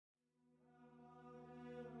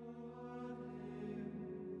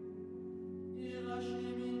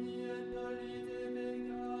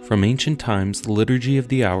From ancient times, the Liturgy of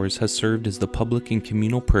the Hours has served as the public and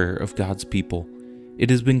communal prayer of God's people. It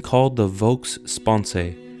has been called the Vox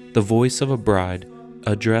Sponsae, the voice of a bride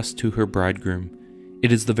addressed to her bridegroom.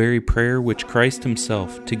 It is the very prayer which Christ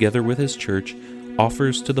himself, together with his church,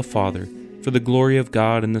 offers to the Father for the glory of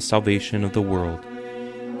God and the salvation of the world.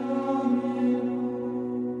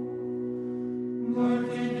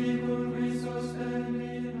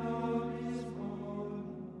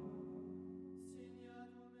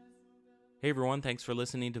 Hey everyone, thanks for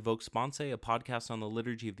listening to Vox Sponsae, a podcast on the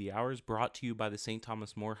Liturgy of the Hours brought to you by the St.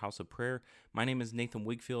 Thomas More House of Prayer. My name is Nathan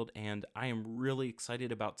Wigfield, and I am really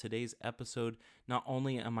excited about today's episode. Not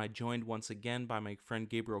only am I joined once again by my friend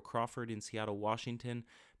Gabriel Crawford in Seattle, Washington,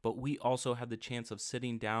 but we also had the chance of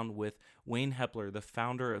sitting down with Wayne Hepler, the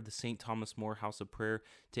founder of the St. Thomas More House of Prayer,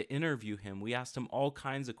 to interview him. We asked him all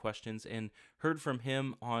kinds of questions and heard from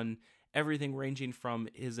him on everything ranging from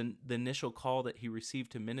the initial call that he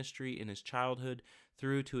received to ministry in his childhood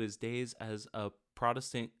through to his days as a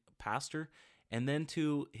Protestant pastor, and then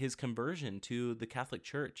to his conversion to the Catholic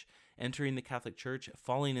Church, entering the Catholic Church,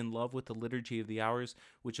 falling in love with the Liturgy of the Hours,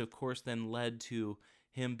 which of course then led to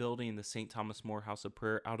him building the St. Thomas More House of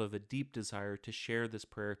Prayer out of a deep desire to share this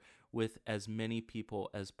prayer with as many people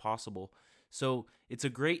as possible. So it's a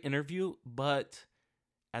great interview, but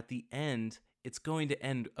at the end, it's going to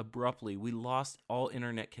end abruptly. We lost all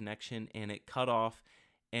internet connection and it cut off,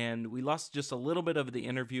 and we lost just a little bit of the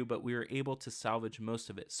interview, but we were able to salvage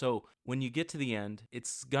most of it. So when you get to the end,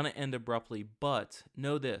 it's going to end abruptly, but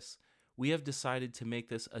know this. We have decided to make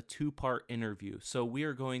this a two-part interview. So we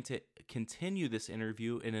are going to continue this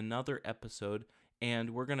interview in another episode,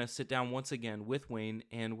 and we're going to sit down once again with Wayne,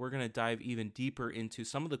 and we're going to dive even deeper into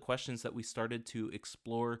some of the questions that we started to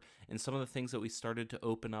explore and some of the things that we started to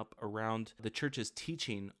open up around the church's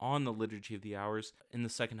teaching on the Liturgy of the Hours in the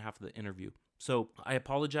second half of the interview. So I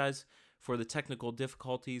apologize for the technical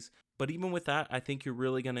difficulties, but even with that, I think you're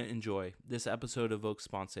really going to enjoy this episode of Vox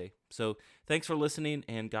Sponsae. So thanks for listening,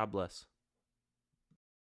 and God bless.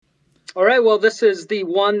 All right, well, this is the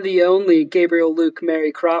one, the only Gabriel Luke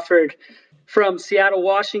Mary Crawford from Seattle,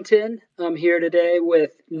 Washington. I'm here today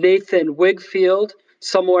with Nathan Wigfield,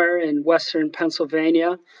 somewhere in western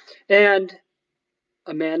Pennsylvania, and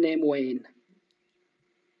a man named Wayne.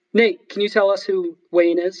 Nate, can you tell us who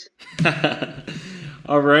Wayne is?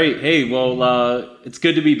 All right. Hey, well, it's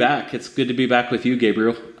good to be back. It's good to be back with you,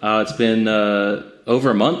 Gabriel. It's been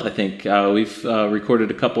over a month, I think. We've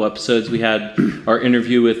recorded a couple episodes. We had our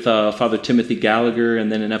interview with Father Timothy Gallagher,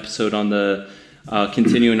 and then an episode on the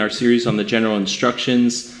continuing our series on the general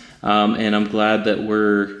instructions. And I'm glad that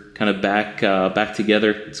we're kind of back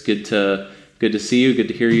together. It's good to see you, good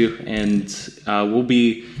to hear you, and we'll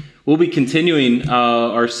be continuing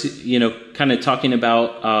our, kind of talking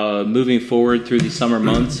about moving forward through these summer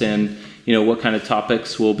months, and what kind of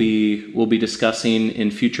topics we'll be discussing in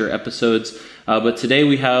future episodes. But today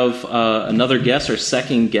we have another guest, our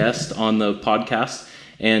second guest on the podcast,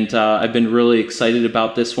 and I've been really excited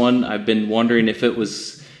about this one. I've been wondering if it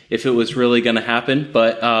was really going to happen,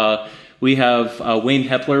 but we have Wayne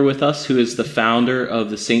Hepler with us, who is the founder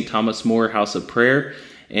of the St. Thomas More House of Prayer,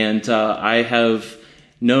 and I have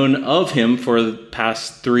known of him for the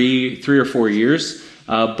past three or 4 years,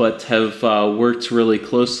 but have worked really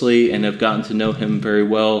closely and have gotten to know him very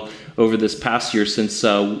well over this past year since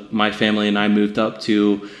my family and I moved up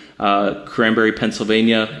to Cranberry,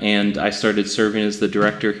 Pennsylvania, and I started serving as the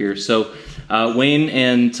director here. So Wayne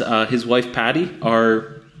and his wife Patty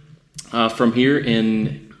are from here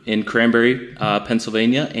in Cranberry,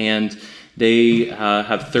 Pennsylvania, and they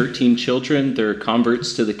have 13 children. They're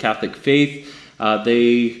converts to the Catholic faith.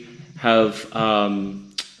 They have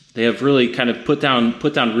really kind of put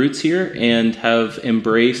down roots here and have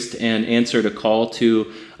embraced and answered a call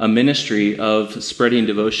to a ministry of spreading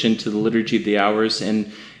devotion to the Liturgy of the Hours,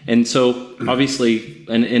 and so obviously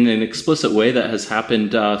in an explicit way that has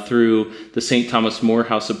happened through the St. Thomas More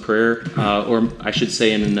House of Prayer, or I should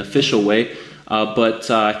say in an official way, but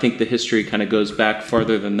I think the history kind of goes back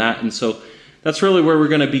farther than that, and so that's really where we're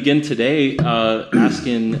going to begin today,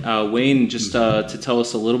 asking Wayne just to tell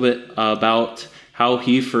us a little bit about how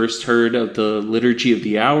he first heard of the Liturgy of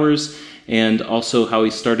the Hours, and also how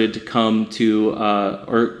he started to come to,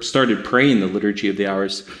 or started praying the Liturgy of the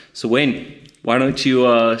Hours. So Wayne, why don't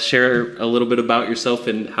you share a little bit about yourself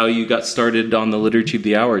and how you got started on the Liturgy of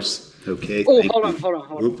the Hours? Okay. Oh,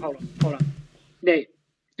 hold on. Nate,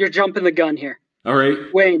 you're jumping the gun here. All right.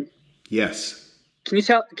 Wayne. Yes. Can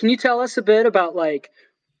you tell us a bit about like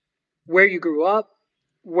where you grew up,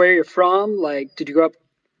 where you're from? Like, did you grow up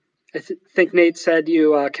think Nate said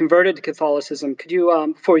you converted to Catholicism. Could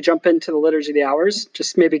you, before we jump into the Liturgy of the Hours,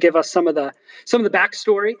 just maybe give us some of the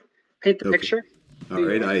backstory, paint the picture? All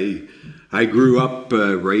right. I grew up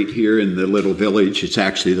right here in the little village. It's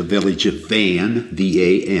actually the village of Van,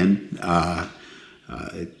 V-A-N,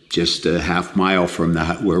 just a half mile from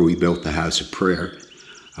where we built the House of Prayer.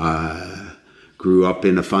 Grew up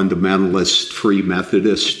in a fundamentalist, Free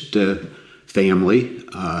Methodist family.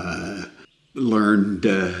 Learned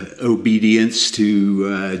obedience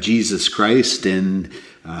to Jesus Christ, and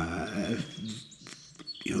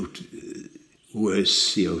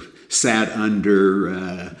was sat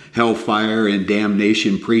under hellfire and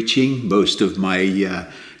damnation preaching most of my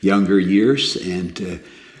younger years, and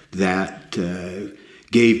that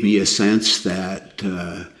gave me a sense that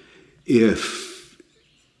if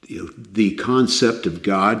the concept of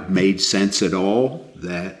God made sense at all,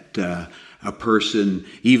 that a person,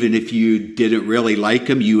 even if you didn't really like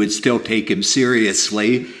him, you would still take him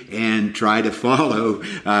seriously and try to follow,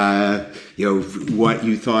 what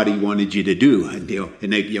you thought he wanted you to do. And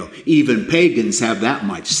even pagans have that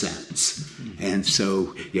much sense. And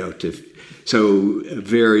so, so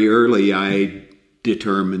very early I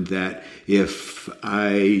determined that if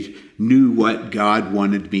I knew what God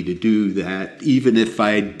wanted me to do, that even if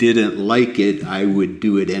I didn't like it, I would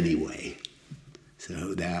do it anyway.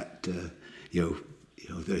 So that,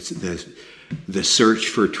 the search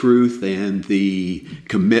for truth and the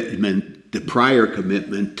commitment, the prior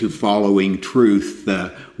commitment to following truth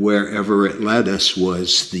wherever it led us,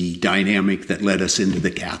 was the dynamic that led us into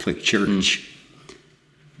the Catholic Church.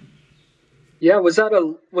 Yeah, was that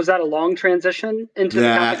a long transition into the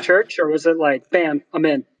Catholic Church, or was it like, bam, I'm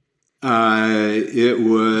in? It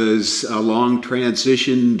was a long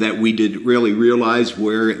transition that we didn't really realize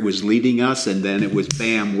where it was leading us, and then it was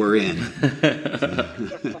bam, we're in.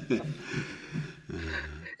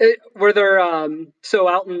 Were there so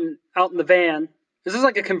out in the van? Is this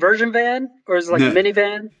like a conversion van, or is it like a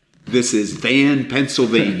minivan? This is Van,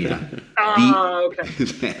 Pennsylvania.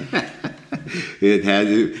 Okay. It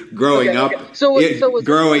had growing up.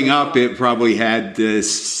 It probably had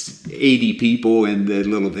 80 people in the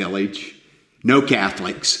little village. No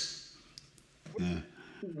Catholics.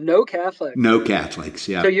 No Catholics. No Catholics.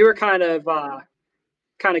 Yeah. So you were kind of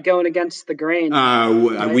going against the grain.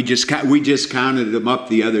 Right? We just counted them up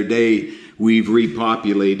the other day. We've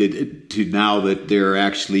repopulated it to now that there are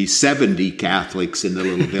actually 70 Catholics in the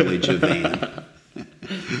little village of Van.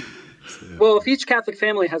 Well, if each Catholic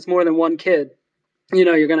family has more than one kid,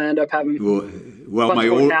 you're going to end up having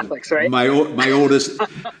Catholics, right? My oldest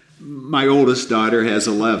daughter has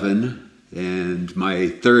 11, and my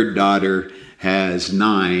third daughter has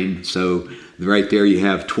 9. So right there, you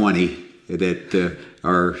have 20 that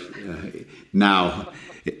are now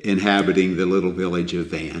inhabiting the little village of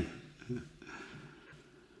Van.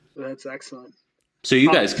 That's excellent. So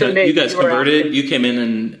you guys converted. You came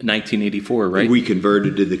in 1984, right? We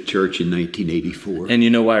converted to the church in 1984. And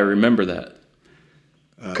you know why I remember that?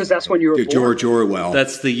 Because that's when you were born. George Orwell.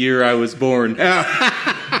 That's the year I was born.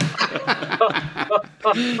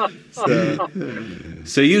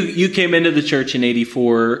 So you came into the church in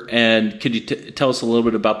 84, and could you tell us a little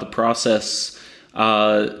bit about the process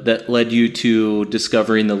that led you to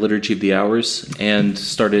discovering the Liturgy of the Hours and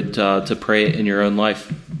started to pray it in your own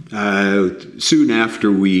life? Soon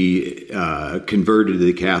after we converted to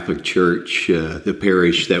the Catholic Church, the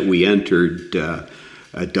parish that we entered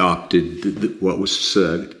adopted what was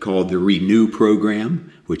called the Renew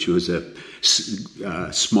program, which was a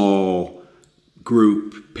small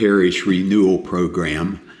group parish renewal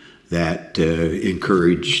program that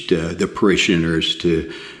encouraged the parishioners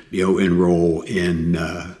to enroll in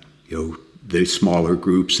the smaller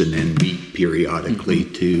groups and then meet periodically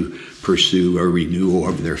to pursue a renewal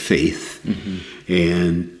of their faith.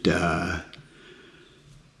 And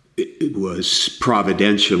it was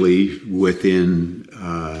providentially within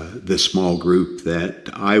the small group that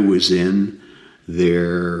I was in,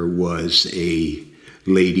 there was a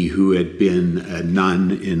lady who had been a nun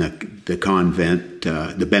in the convent,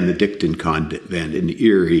 the Benedictine convent in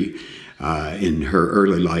Erie, in her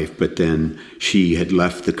early life, but then she had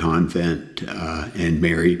left the convent and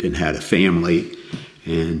married and had a family.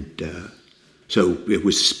 And so it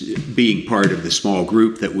was being part of the small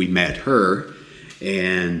group that we met her.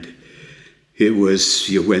 And it was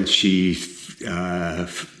when she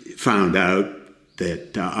found out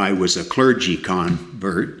that I was a clergy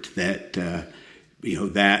convert that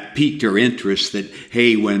that piqued her interest. That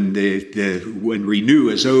hey, when when Renew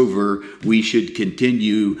is over, we should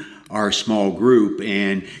continue our small group,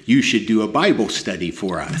 and you should do a Bible study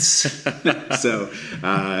for us.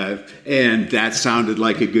 And that sounded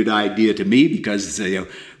like a good idea to me because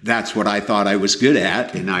that's what I thought I was good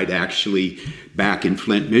at. And I'd actually, back in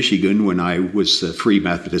Flint, Michigan, when I was a Free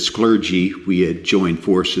Methodist clergy, we had joined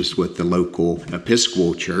forces with the local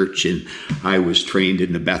Episcopal church, and I was trained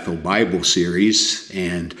in the Bethel Bible series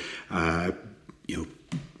and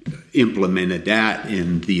implemented that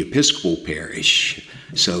in the Episcopal parish.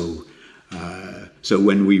 So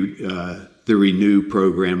when the Renew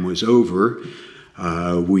program was over,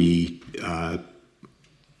 we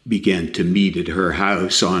began to meet at her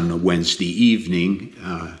house on a Wednesday evening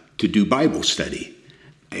to do Bible study.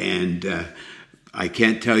 And I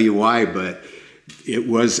can't tell you why, but it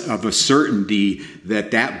was of a certainty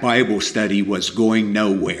that Bible study was going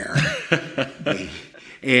nowhere.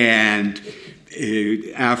 And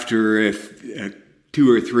after 2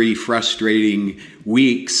 or 3 frustrating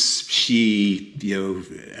weeks, she,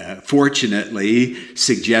 fortunately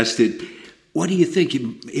suggested, what do you think?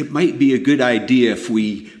 It might be a good idea if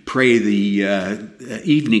we pray the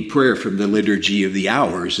evening prayer from the Liturgy of the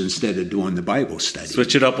Hours instead of doing the Bible study.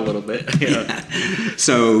 Switch it up a little bit. Yeah.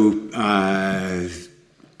 So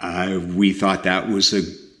we thought that was a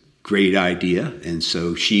great idea. And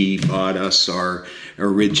so she bought us our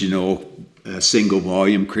original single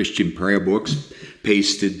volume Christian prayer books,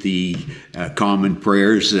 pasted the common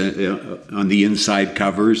prayers on the inside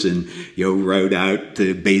covers, and wrote out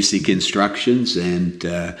the basic instructions. And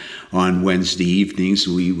on Wednesday evenings,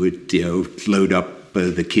 we would load up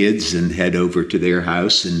the kids and head over to their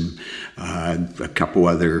house, and a couple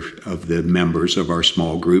other of the members of our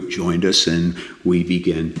small group joined us, and we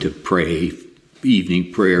began to pray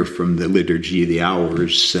evening prayer from the Liturgy of the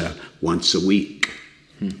Hours once a week.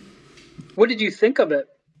 What did you think of it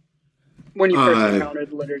when you first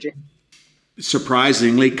encountered the liturgy?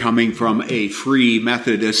 Surprisingly, coming from a Free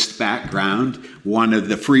Methodist background, one of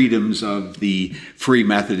the freedoms of the Free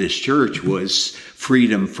Methodist Church was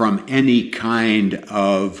freedom from any kind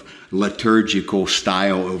of liturgical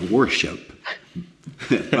style of worship.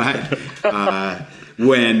 But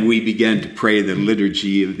when we began to pray the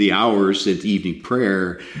Liturgy of the Hours at evening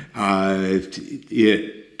prayer,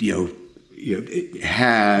 it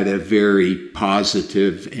had a very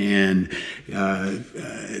positive and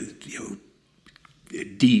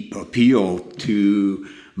deep appeal to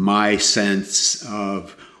my sense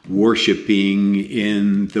of worshiping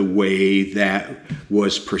in the way that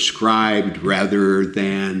was prescribed, rather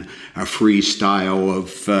than a free style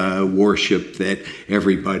of worship that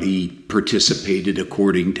everybody participated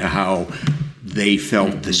according to how they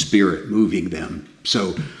felt the Spirit moving them.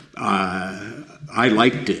 So I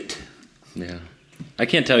liked it. Yeah. I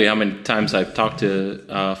can't tell you how many times I've talked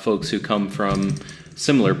to folks who come from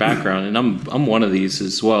similar background, and I'm one of these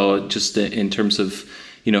as well, just in terms of,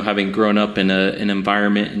 having grown up in an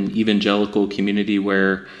environment, an evangelical community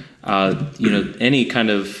where, any kind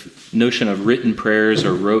of notion of written prayers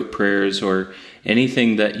or rote prayers or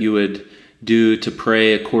anything that you would do to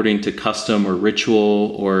pray according to custom or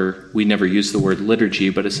ritual, or we never used the word liturgy,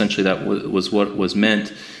 but essentially that was what was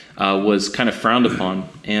meant, was kind of frowned upon.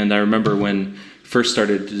 And I remember when first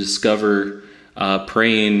started to discover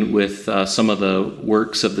praying with some of the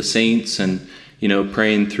works of the saints, and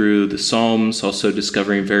praying through the Psalms, also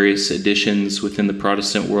discovering various editions within the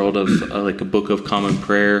Protestant world of like a Book of Common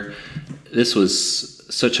Prayer. This was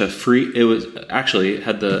such a it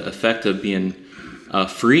had the effect of being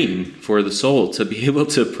freeing for the soul to be able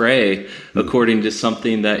to pray according to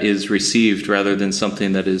something that is received rather than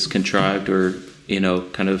something that is contrived or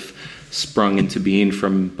kind of sprung into being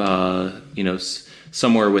from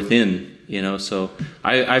somewhere within. So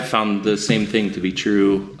I found the same thing to be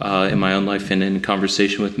true in my own life, and in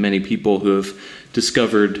conversation with many people who have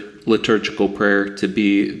discovered liturgical prayer to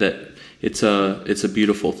be that it's a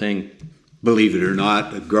beautiful thing. Believe it or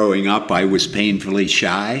not, growing up, I was painfully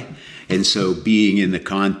shy. And so being in the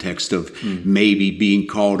context of maybe being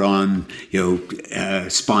called on,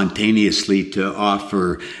 spontaneously to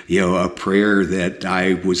offer, a prayer that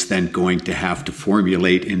I was then going to have to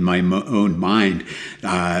formulate in my own mind,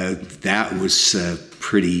 that was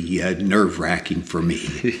pretty nerve-wracking for me.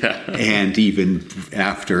 Yeah. And even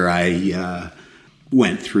after I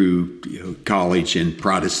went through college and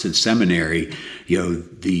Protestant seminary,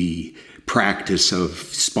 the practice of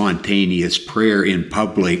spontaneous prayer in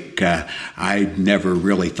public, I never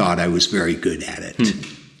really thought I was very good at it.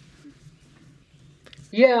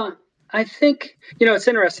 Yeah, I think, it's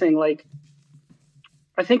interesting. Like,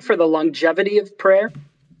 I think for the longevity of prayer,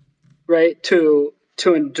 right, to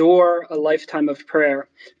endure a lifetime of prayer,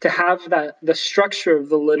 to have the structure of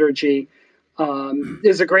the liturgy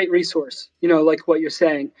is a great resource, like what you're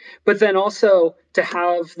saying. But then also to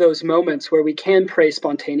have those moments where we can pray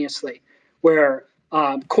spontaneously, where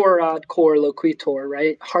cor ad cor loquitur,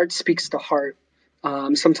 right? Heart speaks to heart,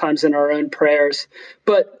 sometimes in our own prayers.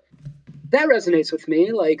 But that resonates with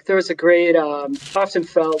me. Like there was a great, I often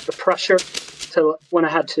felt the pressure to when I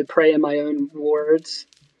had to pray in my own words,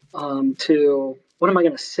 to what am I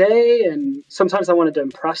going to say? And sometimes I wanted to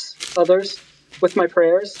impress others with my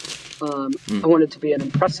prayers. I wanted to be an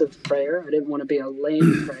impressive prayer. I didn't want to be a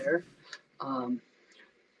lame prayer.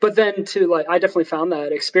 But then I definitely found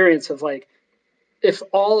that experience of like, if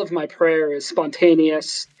all of my prayer is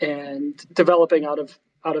spontaneous and developing out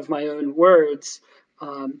of my own words,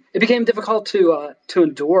 it became difficult to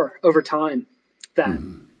endure over time.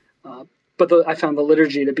 But I found the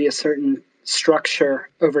liturgy to be a certain structure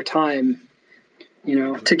over time,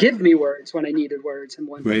 to give me words when I needed words. And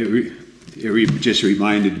when it just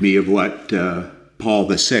reminded me of what Paul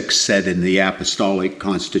VI said in the Apostolic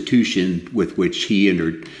Constitution with which he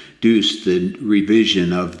introduced the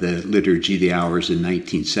revision of the Liturgy of the Hours in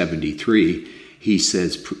 1973. He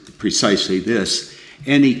says precisely this: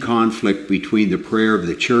 any conflict between the prayer of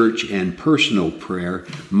the church and personal prayer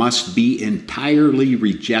must be entirely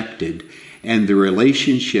rejected and the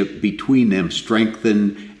relationship between them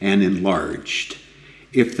strengthened and enlarged.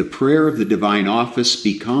 If the prayer of the divine office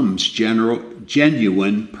becomes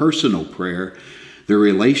genuine personal prayer, the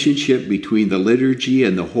relationship between the liturgy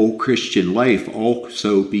and the whole Christian life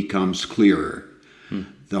also becomes clearer.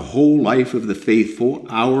 The whole life of the faithful,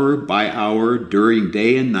 hour by hour, during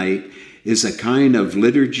day and night, is a kind of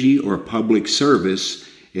liturgy or public service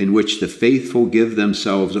in which the faithful give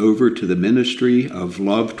themselves over to the ministry of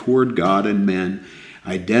love toward God and men,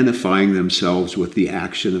 identifying themselves with the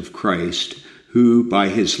action of Christ, who by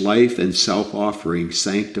his life and self-offering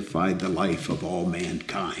sanctified the life of all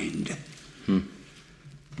mankind.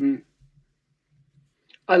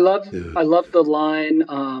 I love the line,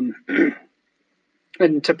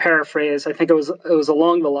 and to paraphrase, I think it was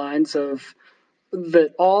along the lines of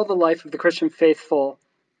that all the life of the Christian faithful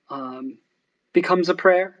becomes a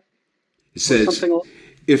prayer. It says,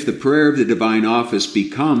 if the prayer of the divine office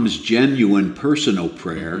becomes genuine personal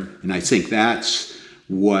prayer, and I think that's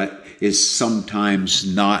what is sometimes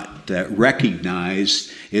not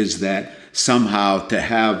recognized, is that somehow to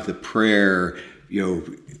have the prayer,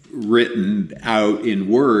 written out in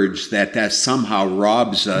words, that somehow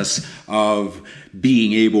robs us of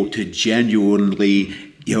being able to genuinely,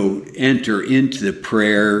 enter into the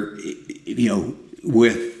prayer,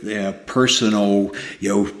 with personal,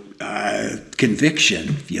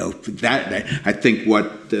 conviction. That I think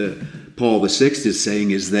what Paul VI is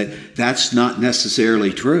saying is that that's not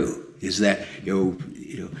necessarily true. Is that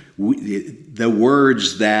the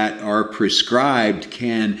words that are prescribed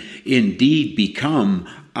can indeed become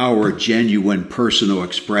our genuine personal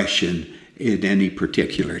expression in any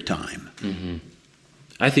particular time. Mm-hmm.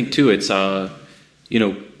 I think too, it's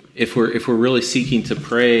if we're really seeking to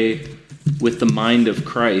pray with the mind of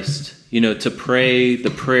Christ, to pray the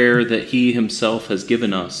prayer that he himself has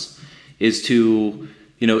given us, is to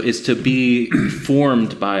be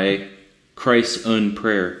formed by Christ's own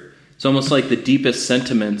prayer. It's almost like the deepest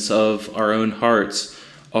sentiments of our own hearts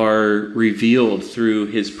are revealed through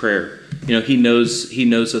his prayer. He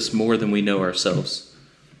knows us more than we know ourselves.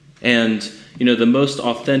 And, the most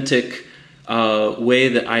authentic way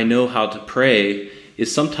that I know how to pray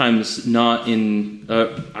is sometimes not in,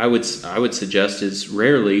 I would suggest is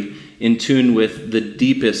rarely in tune with the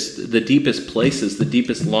deepest places, the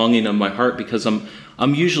deepest longing of my heart, because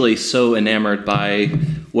I'm usually so enamored by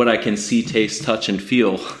what I can see, taste, touch, and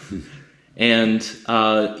feel. And,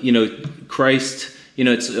 Christ,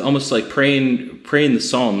 it's almost like praying the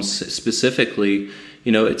Psalms specifically,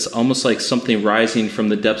 it's almost like something rising from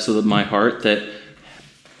the depths of my heart that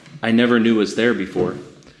I never knew was there before.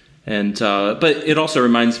 And, but it also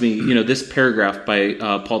reminds me, this paragraph by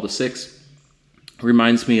Paul VI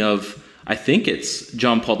reminds me of, I think it's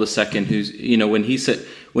John Paul II, who's, when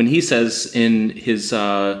he says in his,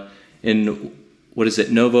 in what is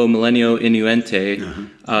it, Novo Millennio Inuente,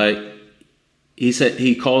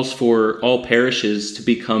 he calls for all parishes to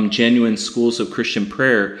become genuine schools of Christian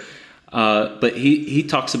prayer. But he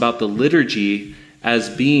talks about the liturgy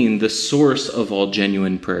as being the source of all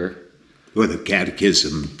genuine prayer. Well, the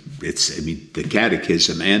catechism, the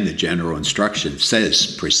catechism and the general instruction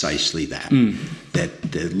says precisely that,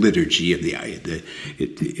 that the liturgy of it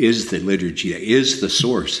is the liturgy, that is the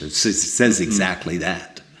source. It says exactly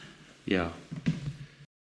that. Yeah.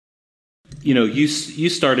 You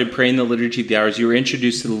started praying the Liturgy of the Hours. You were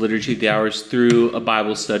introduced to the Liturgy of the Hours through a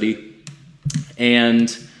Bible study.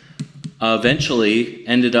 And eventually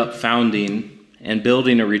ended up founding and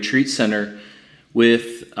building a retreat center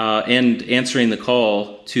with and answering the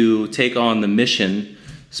call to take on the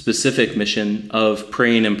specific mission of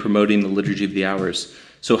praying and promoting the Liturgy of the Hours.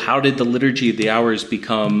 So how did the Liturgy of the Hours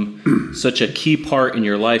become such a key part in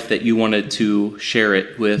your life that you wanted to share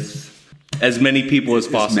it with as many people as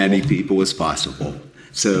possible? As many people as possible.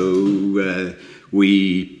 So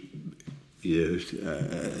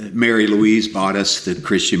Mary Louise bought us the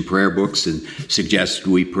Christian prayer books and suggested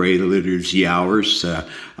we pray the Liturgy Hours.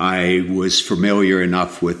 I was familiar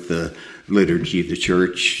enough with the liturgy of the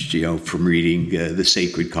church, from reading the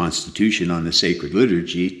Sacred Constitution on the Sacred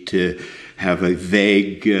Liturgy, to have a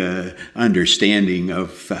vague understanding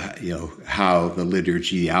of how the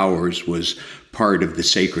Liturgy of the Hours was part of the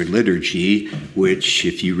Sacred Liturgy, which,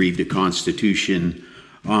 if you read the Constitution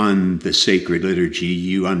on the Sacred Liturgy,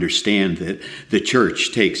 you understand that the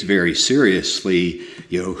Church takes very seriously,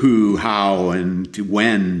 who, how, and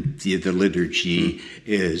when the liturgy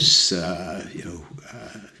is,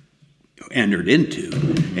 entered into.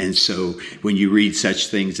 And so when you read such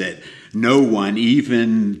things that no one,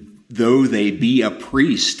 even though they be a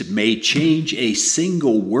priest, may change a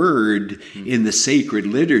single word in the Sacred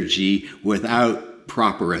Liturgy without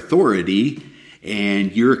proper authority,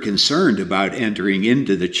 and you're concerned about entering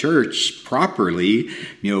into the church properly,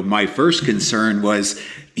 my first concern was,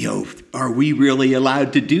 are we really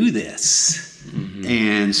allowed to do this? Mm-hmm.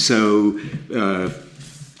 And so,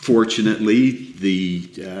 fortunately,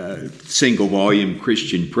 the single volume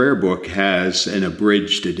Christian prayer book has an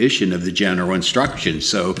abridged edition of the general instructions.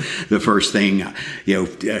 So the first thing,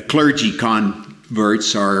 clergy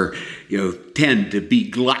converts tend to be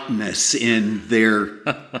gluttonous in their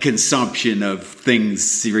consumption of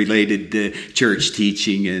things related to church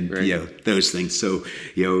teaching and those things. So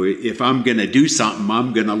if I'm going to do something,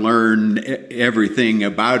 I'm going to learn everything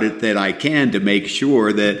about it that I can to make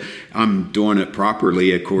sure that I'm doing it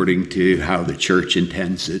properly according to how the church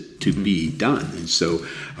intends it to be done. And so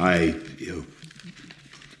I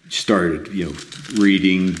started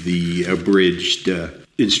reading the abridged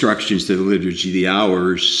instructions to the Liturgy of the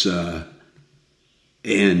Hours,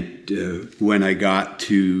 and when I got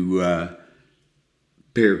to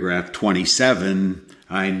paragraph 27,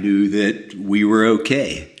 I knew that we were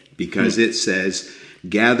okay, because it says,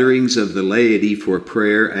 gatherings of the laity for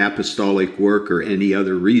prayer, apostolic work, or any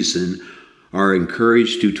other reason are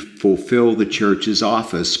encouraged to fulfill the Church's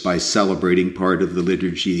office by celebrating part of the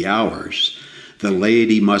Liturgy of the Hours. The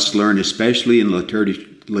laity must learn, especially in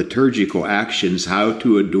liturgical actions, how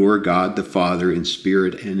to adore God the Father in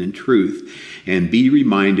spirit and in truth, and be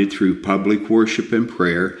reminded through public worship and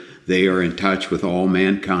prayer they are in touch with all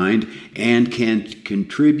mankind and can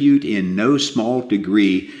contribute in no small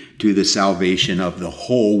degree to the salvation of the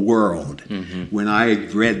whole world. Mm-hmm. When I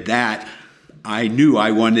read that, I knew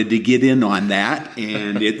I wanted to get in on that,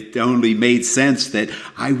 and it only made sense that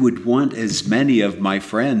I would want as many of my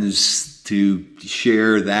friends to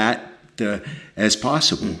share that as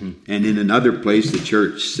possible. Mm-hmm. And in another place, the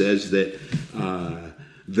church says that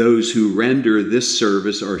those who render this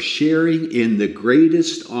service are sharing in the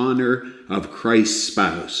greatest honor of Christ's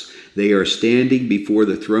spouse. They are standing before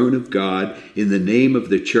the throne of God in the name of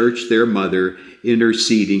the church, their mother,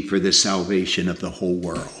 interceding for the salvation of the whole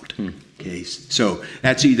world. Okay, so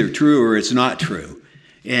that's either true or it's not true.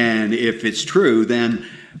 And if it's true, then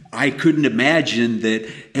I couldn't imagine that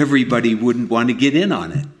everybody wouldn't want to get in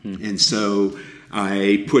on it. And so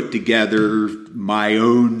I put together my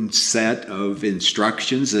own set of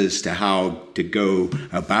instructions as to how to go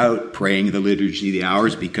about praying the Liturgy of the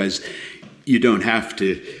Hours, because you don't have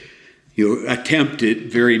to attempt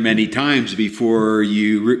it very many times before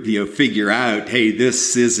you figure out, hey,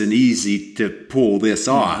 this isn't easy to pull this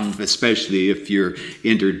off, especially if you're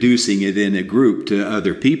introducing it in a group to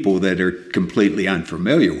other people that are completely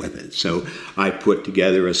unfamiliar with it. So I put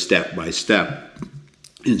together a step-by-step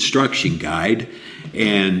instruction guide,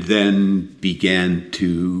 and then began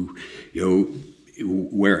to,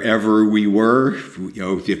 wherever we were,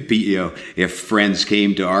 if friends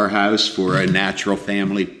came to our house for a natural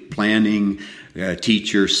family planning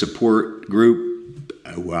teacher support group,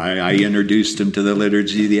 I introduced them to the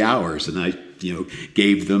Liturgy of the Hours, and I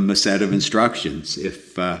gave them a set of instructions.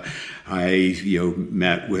 If I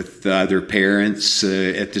met with other parents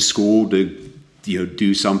at the school to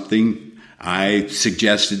do something, I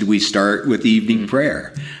suggested we start with evening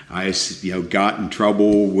prayer. I got in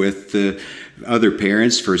trouble with other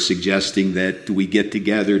parents for suggesting that we get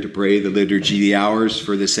together to pray the Liturgy of the Hours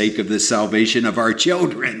for the sake of the salvation of our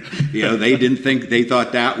children. They didn't think, they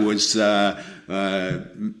thought that was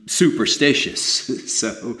superstitious.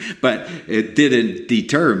 So, but it didn't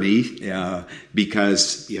deter me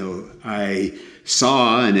because I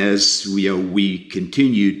saw, and as we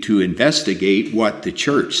continued to investigate what the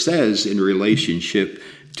church says in relationship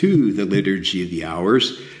to the Liturgy of the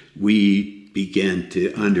Hours, we began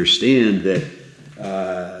to understand that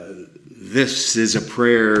this is a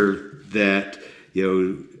prayer that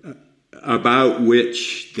about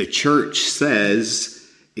which the church says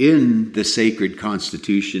in the Sacred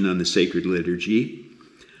Constitution on the Sacred Liturgy,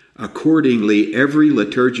 accordingly, every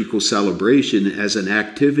liturgical celebration as an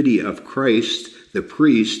activity of Christ, the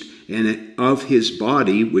priest, and of his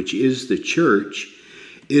body, which is the church,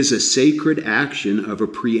 is a sacred action of a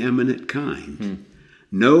preeminent kind.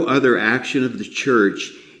 No other action of the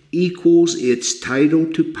church equals its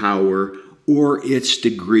title to power or its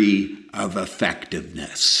degree of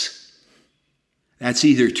effectiveness. That's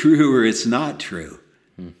either true or it's not true.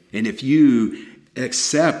 And if you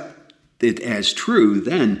accept it as true,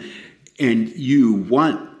 then, and you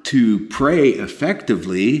want to pray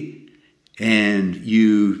effectively, and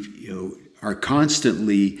you are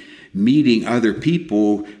constantly meeting other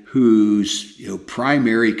people whose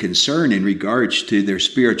primary concern in regards to their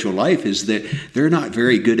spiritual life is that they're not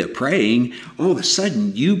very good at praying, all of a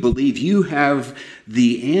sudden you believe you have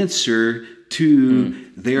the answer to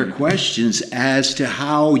their questions as to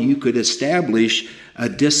how you could establish a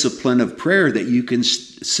discipline of prayer that you can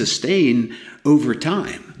sustain over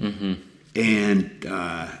time. And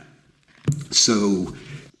so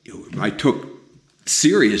I took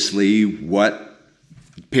seriously what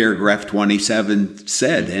paragraph 27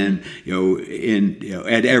 said, and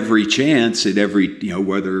at every chance, at every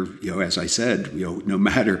whether as I said, no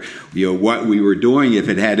matter what we were doing, if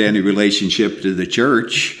it had any relationship to the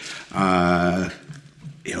church, I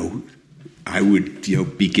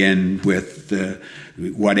would begin with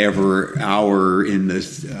whatever hour in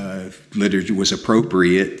the liturgy was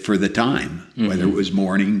appropriate for the time, whether it was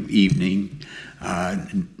morning, evening,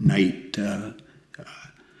 night.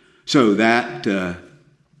 So that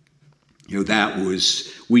that was,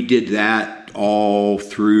 we did that all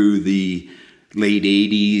through the late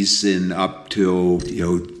 80s and up till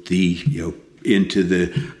into the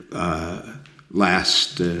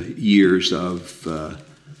last years of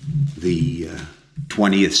the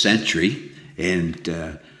 20th century,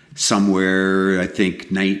 and somewhere I think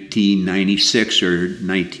 1996 or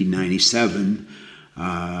 1997,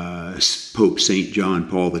 Pope St. John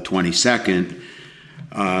Paul XXII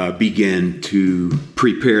began to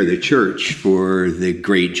prepare the church for the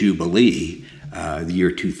Great Jubilee, the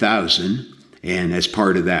year 2000, and as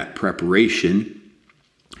part of that preparation,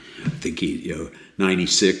 I think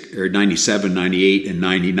 96 or 97, 98, and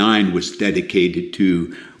 99 was dedicated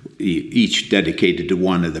to each dedicated to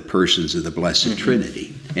one of the persons of the Blessed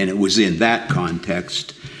Trinity, and it was in that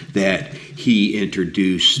context that he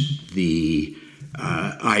introduced the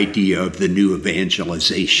idea of the new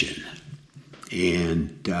evangelization.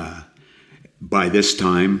 And by this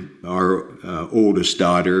time, our oldest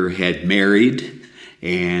daughter had married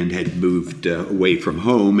and had moved away from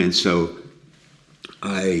home, and so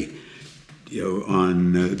I,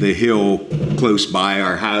 on the hill close by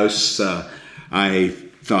our house, I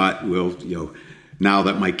thought, well, now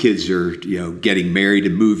that my kids are, getting married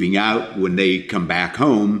and moving out, when they come back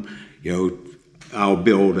home, I'll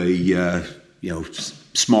build a,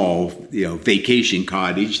 small, vacation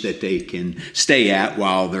cottage that they can stay at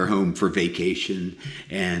while they're home for vacation.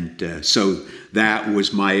 And so that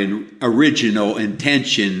was my original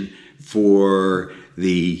intention for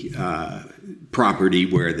the property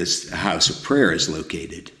where this house of prayer is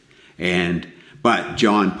located. But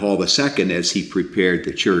John Paul II, as he prepared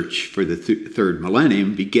the church for the third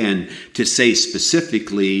millennium, began to say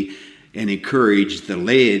specifically and encourage the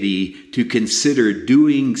laity to consider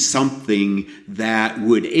doing something that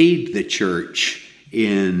would aid the church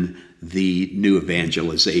in the new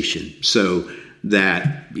evangelization. So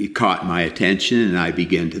that it caught my attention, and I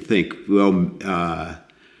began to think, well,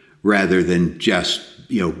 rather than just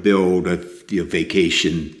build a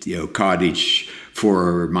vacation cottage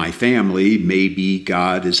for my family, maybe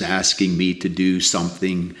God is asking me to do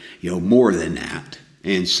something more than that.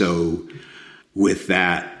 And so with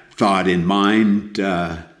that thought in mind,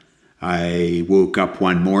 I woke up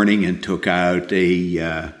one morning and took out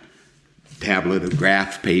a tablet of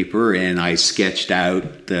graph paper, and I sketched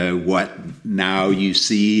out what now you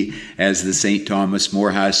see as the St. Thomas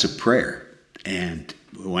More House of Prayer. And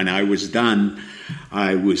when I was done,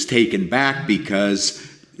 I was taken back because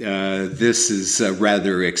this is a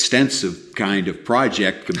rather extensive kind of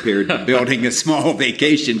project compared to building a small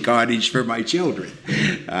vacation cottage for my children.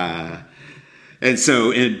 And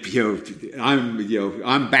so, I'm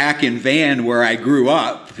back in Van where I grew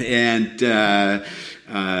up, and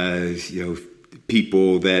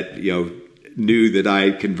people that knew that I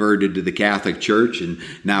had converted to the Catholic Church, and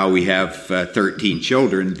now we have 13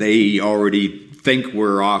 children. They already think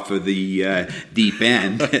we're off of the deep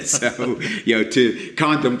end. So, to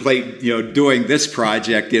contemplate, doing this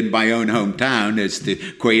project in my own hometown is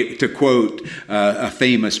to quote a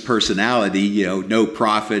famous personality, no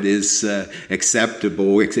prophet is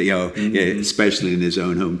acceptable, especially in his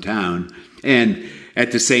own hometown. And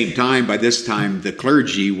at the same time, by this time, the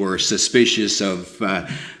clergy were suspicious of,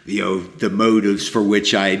 the motives for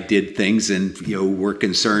which I did things, and, were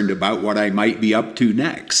concerned about what I might be up to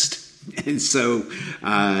next. And so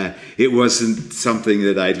it wasn't something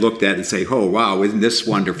that I looked at and say, oh, wow, isn't this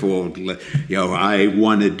wonderful? I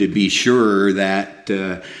wanted to be sure that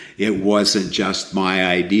it wasn't just my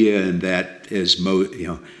idea, and that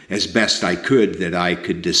as best I could, that I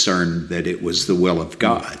could discern that it was the will of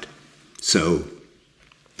God. So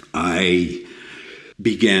I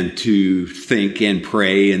began to think and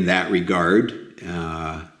pray in that regard.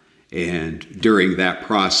 And during that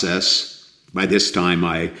process, by this time,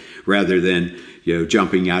 rather than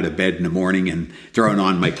jumping out of bed in the morning and throwing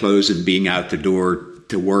on my clothes and being out the door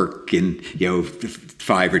to work in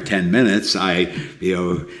 5 or 10 minutes, I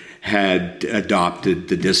had adopted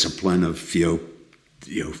the discipline of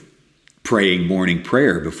praying morning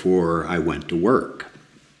prayer before I went to work.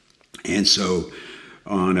 And so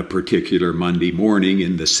on a particular Monday morning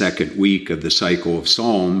in the second week of the cycle of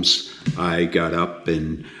Psalms, I got up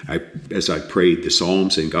and as I prayed the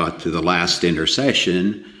Psalms and got to the last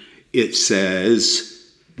intercession, it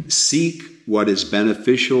says, "Seek what is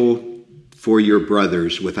beneficial for your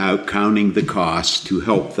brothers without counting the cost to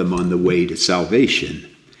help them on the way to salvation."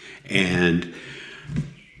 And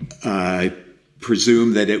I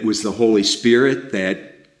presume that it was the Holy Spirit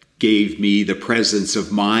that gave me the presence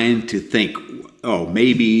of mind to think, oh,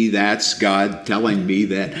 maybe that's God telling me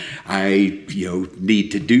that I,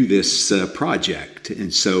 need to do this project.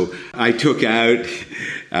 And so I took out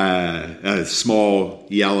a small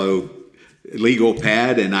yellow legal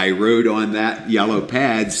pad, and I wrote on that yellow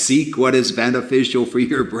pad, "Seek what is beneficial for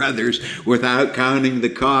your brothers without counting the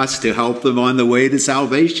cost to help them on the way to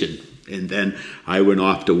salvation." And then I went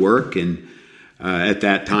off to work, and at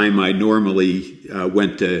that time I normally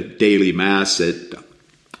went to daily mass at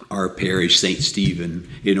our parish, St. Stephen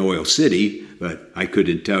in Oil City, but I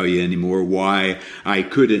couldn't tell you anymore why I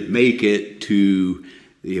couldn't make it to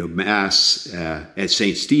mass at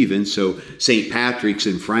St. Stephen. So St. Patrick's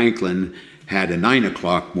in Franklin had a 9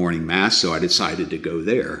 o'clock morning mass, so I decided to go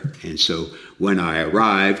there. And so when I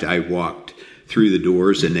arrived, I walked through the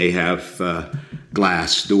doors, and they have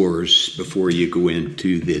glass doors before you go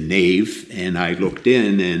into the nave. And I looked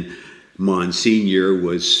in, and Monsignor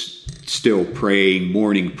was still praying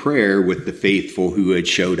morning prayer with the faithful who had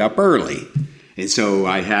showed up early. And so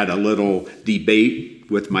I had a little debate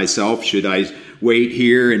with myself. Should I wait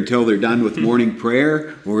here until they're done with morning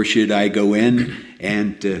prayer, or should I go in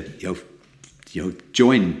and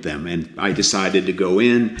join them? And I decided to go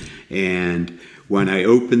in. And when I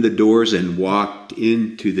opened the doors and walked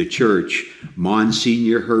into the church,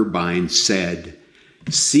 Monsignor Herbine said,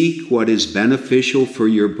 "Seek what is beneficial for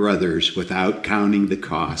your brothers without counting the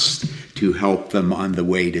cost to help them on the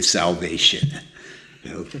way to salvation."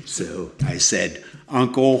 So I said,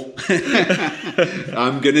 "Uncle,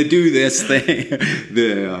 I'm going to do this thing."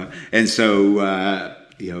 And so,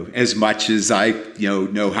 as much as I,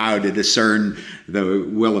 know how to discern the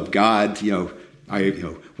will of God,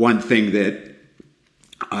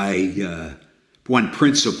 one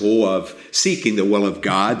principle of seeking the will of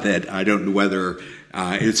God that I don't know whether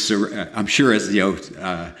I'm sure, as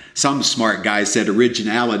some smart guy said,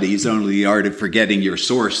 originality is only the art of forgetting your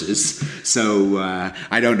sources. So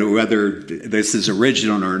I don't know whether this is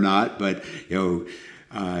original or not, but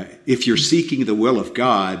if you're seeking the will of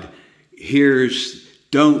God,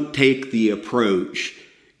 don't take the approach,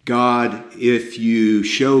 "God, if you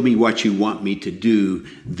show me what you want me to do,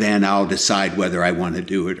 then I'll decide whether I want to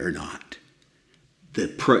do it or not."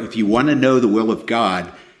 If you want to know the will of God,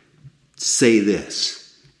 say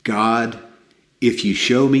this: "God, if you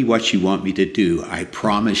show me what you want me to do, I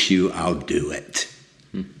promise you I'll do it."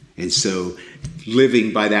 And so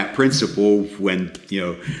living by that principle, when,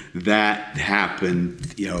 that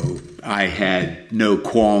happened, I had no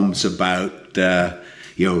qualms about,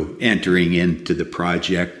 entering into the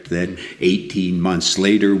project that 18 months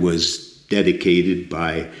later was dedicated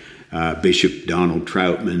by Bishop Donald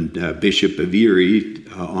Troutman, Bishop of Erie,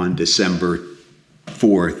 on December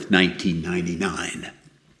 4th, 1999.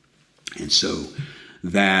 And so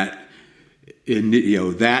that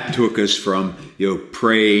that took us from,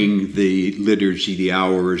 praying the liturgy, the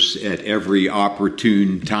hours at every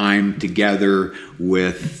opportune time together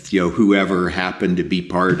with, whoever happened to be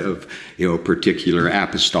part of, a particular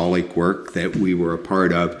apostolic work that we were a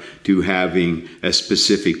part of, to having a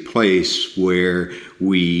specific place where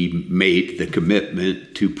we made the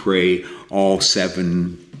commitment to pray all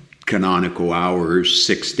 7 canonical hours,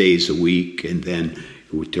 6 days a week, and then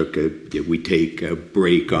we take a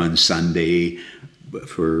break on Sunday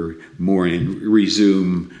for morning,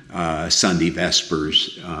 resume Sunday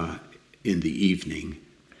Vespers in the evening.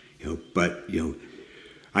 But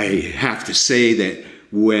I have to say that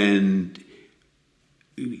when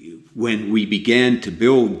we began to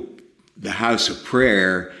build the House of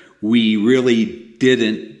Prayer, we really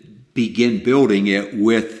didn't begin building it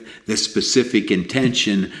with the specific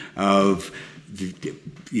intention of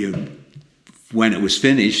when it was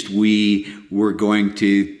finished, we were going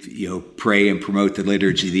to, pray and promote the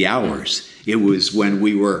liturgy of the hours. It was when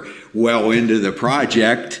we were well into the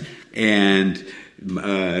project, and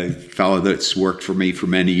a fellow that's worked for me for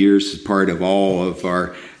many years as part of all of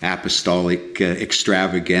our apostolic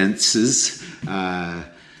extravagances.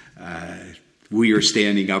 We were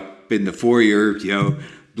standing up in the foyer,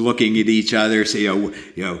 looking at each other, say,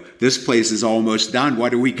 this place is almost done.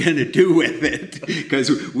 What are we going to do with it?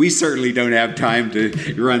 Because we certainly don't have time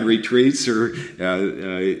to run retreats, and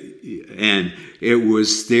it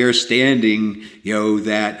was there standing,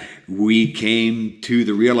 that we came to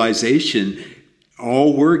the realization,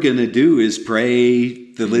 all we're going to do is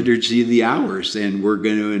pray the liturgy of the hours, and we're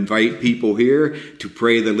going to invite people here to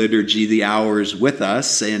pray the liturgy of the hours with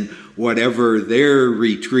us, and whatever their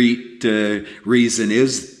retreat reason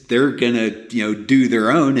is, they're going to do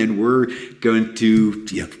their own, and we're going to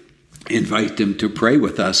invite them to pray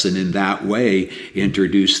with us, and in that way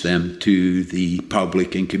introduce them to the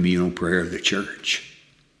public and communal prayer of the church.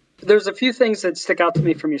 There's a few things that stick out to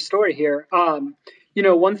me from your story here.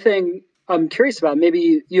 One thing I'm curious about,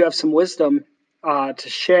 maybe you have some wisdom to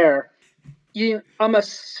share. I'm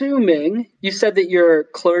assuming you said that you're a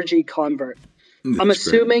clergy convert. I'm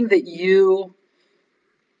assuming that you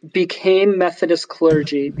became Methodist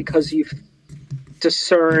clergy because you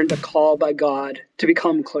discerned a call by God to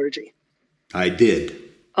become clergy. I did.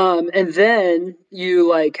 And then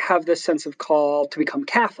you have this sense of call to become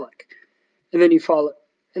Catholic, and then you follow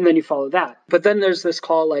that. But then there's this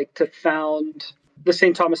call to found the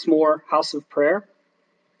St. Thomas More House of Prayer,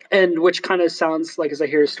 and which kind of sounds like, as I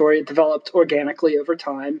hear your story, it developed organically over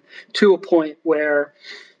time to a point where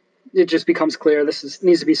it just becomes clear this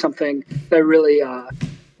needs to be something that really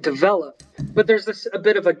developed. But there's a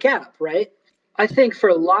bit of a gap, right? I think for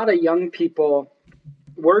a lot of young people,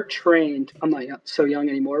 we're trained, I'm not so young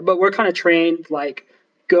anymore, but we're kind of trained,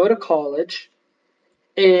 go to college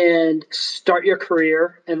and start your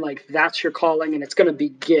career, and that's your calling and it's going to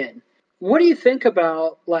begin. What do you think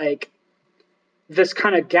about this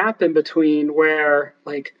kind of gap in between where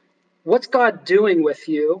what's God doing with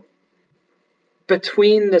you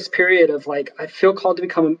between this period of I feel called to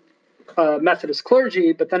become a Methodist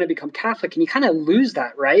clergy, but then I become Catholic, and you kind of lose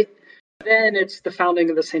that, right? Then it's the founding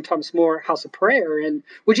of the St. Thomas More House of Prayer. And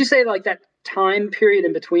would you say that time period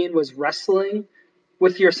in between was wrestling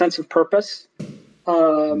with your sense of purpose?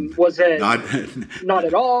 Was it not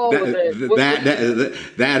at all? That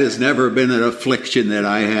has never been an affliction that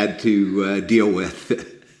I had to deal with.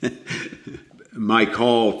 My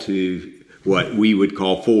call to what we would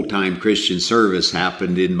call full-time Christian service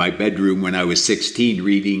happened in my bedroom when I was 16,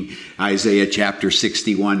 reading Isaiah chapter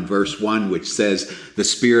 61, verse 1, which says, "The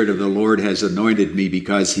Spirit of the Lord has anointed me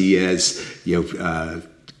because he has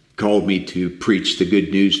called me to preach the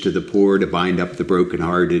good news to the poor, to bind up the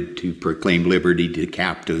brokenhearted, to proclaim liberty to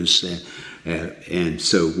captives." And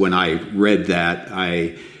so when I read that,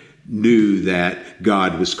 I knew that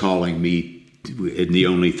God was calling me, and the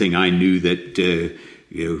only thing I knew that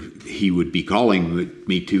he would be calling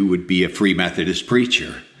me to would be a Free Methodist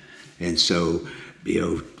preacher. And so,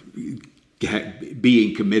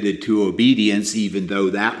 being committed to obedience, even though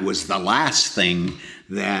that was the last thing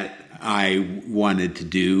that I wanted to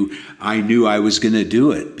do, I knew I was going to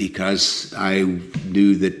do it because I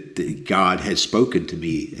knew that God had spoken to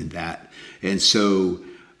me in that. And so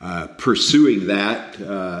pursuing that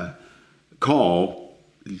call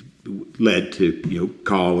led to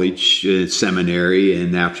college, seminary,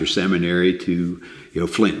 and after seminary to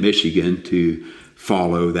Flint, Michigan, to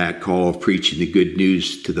follow that call of preaching the good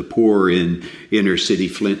news to the poor in inner city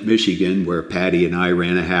Flint, Michigan, where Patty and I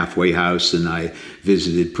ran a halfway house, and I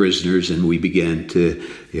visited prisoners, and we began to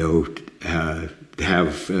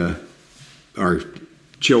have our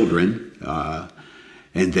children,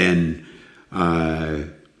 and then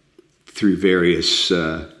through various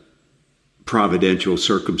providential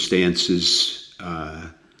circumstances,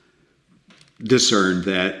 discerned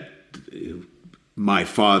that my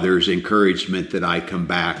father's encouragement that I come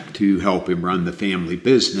back to help him run the family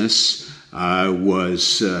business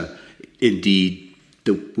was indeed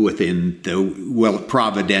within the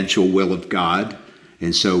providential will of God.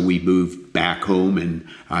 And so we moved back home, and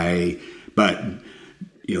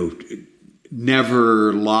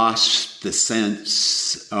never lost the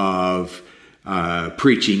sense of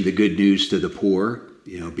preaching the good news to the poor,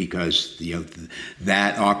 because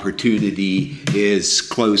that opportunity is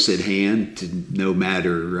close at hand, no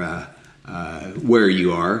matter where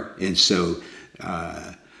you are. And so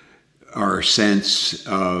our sense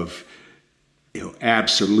of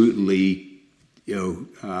absolutely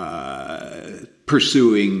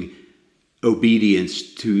pursuing obedience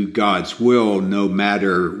to God's will, no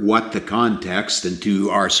matter what the context, and to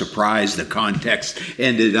our surprise, the context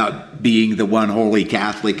ended up being the one holy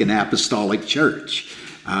Catholic and Apostolic Church.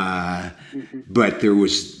 But there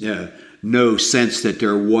was no sense that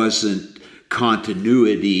there wasn't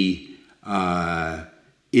continuity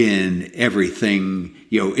in everything,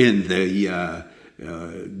 in the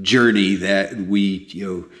journey that we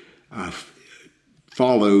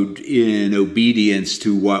followed in obedience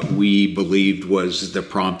to what we believed was the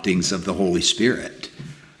promptings of the Holy Spirit.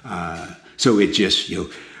 So it just,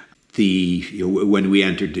 when we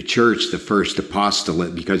entered the church, the first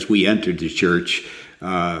apostolate, because we entered the church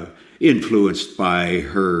influenced by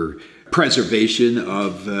her preservation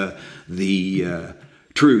of the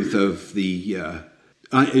truth of the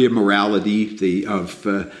immorality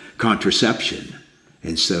of contraception.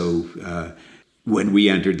 And so when we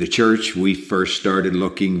entered the church, we first started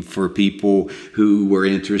looking for people who were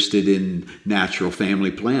interested in natural family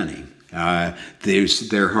planning.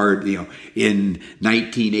 They're hard, in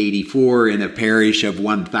 1984, in a parish of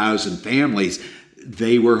 1,000 families,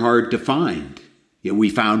 they were hard to find. We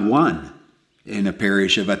found one in a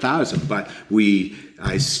parish of 1,000, but we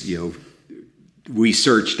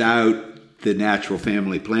searched out the natural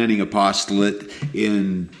family planning apostolate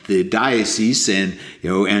in the diocese, and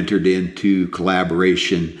entered into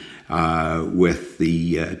collaboration with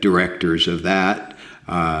the directors of that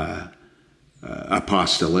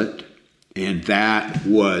apostolate, and that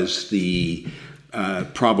was the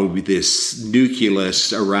probably this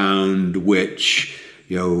nucleus around which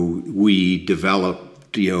we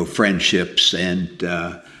developed friendships and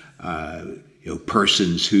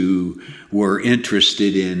persons who were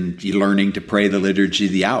interested in learning to pray the Liturgy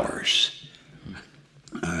of the Hours.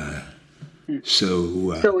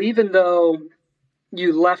 So even though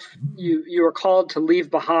you were called to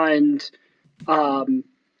leave behind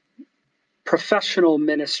professional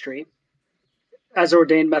ministry as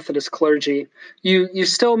ordained Methodist clergy, you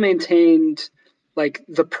still maintained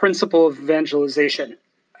the principle of evangelization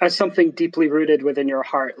as something deeply rooted within your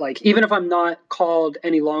heart. Even if I'm not called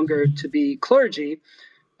any longer to be clergy,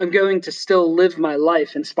 I'm going to still live my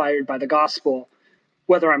life inspired by the gospel,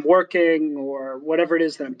 whether I'm working or whatever it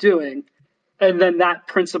is that I'm doing. And then that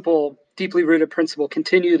principle, deeply rooted principle,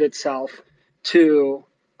 continued itself to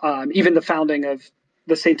even the founding of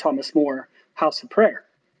the St. Thomas More House of Prayer.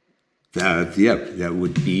 That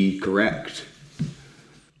would be correct.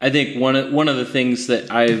 I think one of the things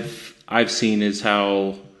that I've seen is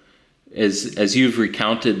how, as you've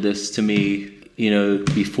recounted this to me,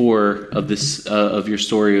 before of this of your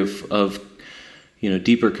story of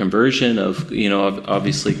deeper conversion, of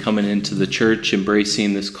obviously coming into the church,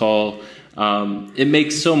 embracing this call, it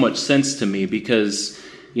makes so much sense to me, because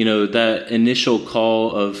that initial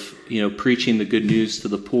call of preaching the good news to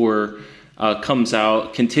the poor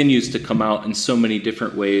continues to come out in so many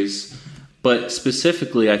different ways. But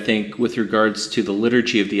specifically, I think with regards to the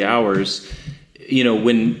Liturgy of the Hours,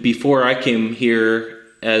 before I came here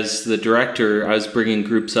as the director, I was bringing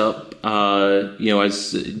groups up. I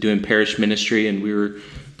was doing parish ministry, and we were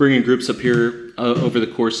bringing groups up here over the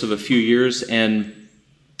course of a few years. And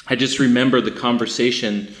I just remember the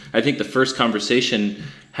conversation. I think the first conversation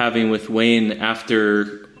having with Wayne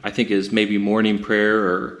after, I think it was maybe morning prayer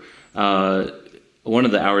or one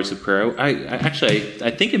of the hours of prayer.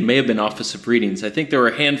 I think it may have been Office of Readings. I think there were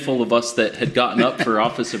a handful of us that had gotten up for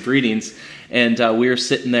Office of Readings, and we were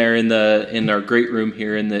sitting there in our great room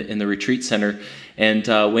here in the retreat center. And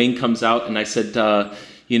Wayne comes out, and I said,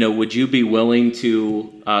 would you be willing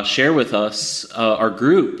to share with us, our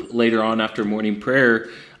group, later on after morning prayer,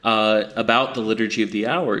 about the Liturgy of the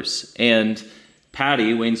Hours? And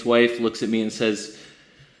Patty, Wayne's wife, looks at me and says,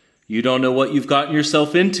 "You don't know what you've gotten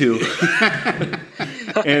yourself into."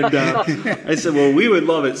 And I said, "Well, we would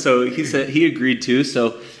love it." So he said he agreed to.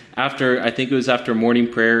 So I think it was after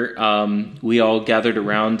morning prayer, we all gathered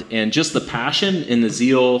around, and just the passion and the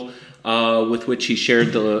zeal with which he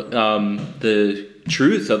shared the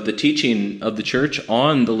truth of the teaching of the church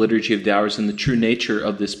on the Liturgy of the Hours and the true nature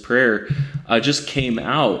of this prayer just came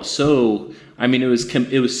out. So, I mean, it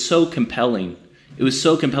was so compelling. It was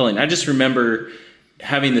so compelling. I just remember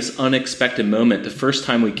having this unexpected moment the first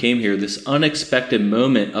time we came here, this unexpected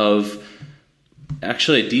moment of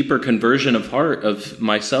actually a deeper conversion of heart of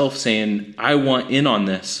myself saying, I want in on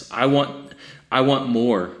this. I want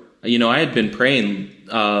more. You know, I had been praying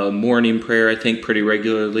morning prayer, I think, pretty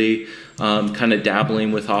regularly, kind of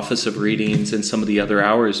dabbling with office of readings and some of the other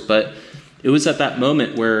hours. But it was at that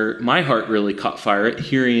moment where my heart really caught fire at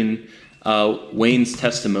hearing Wayne's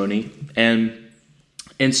testimony. And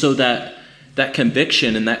so that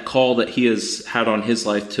conviction and that call that he has had on his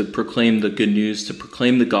life to proclaim the good news, to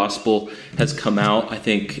proclaim the gospel, has come out, I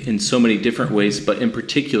think, in so many different ways, but in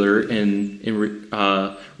particular, in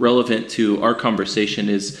relevant to our conversation,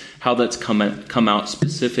 is how that's come out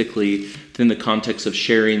specifically in the context of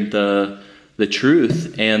sharing the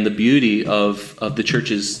truth and the beauty of the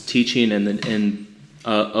church's teaching and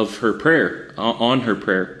of her prayer, on her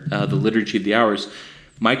prayer, the Liturgy of the Hours.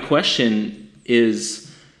 My question is,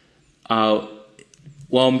 I'm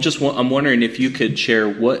wondering if you could share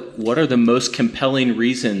what are the most compelling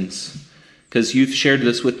reasons, because you've shared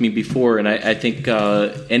this with me before, and I think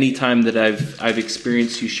any time that I've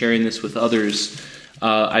experienced you sharing this with others,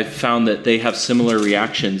 I've found that they have similar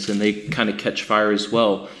reactions and they kind of catch fire as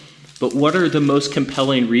well. But what are the most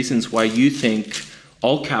compelling reasons why you think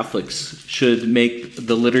all Catholics should make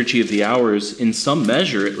the Liturgy of the Hours, in some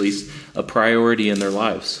measure at least, a priority in their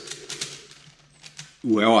lives?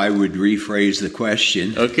 Well, I would rephrase the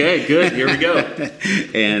question. Okay, good. Here we go.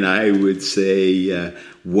 And I would say,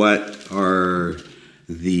 what are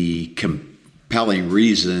the compelling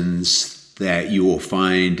reasons that you will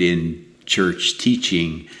find in church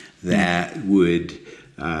teaching that would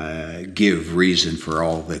give reason for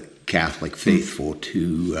all the Catholic faithful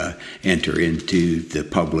to enter into the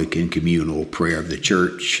public and communal prayer of the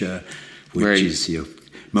church, which right. is,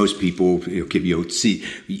 most people give see,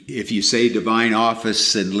 if you say divine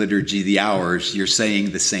office and liturgy of the hours, you're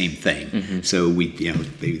saying the same thing. Mm-hmm. So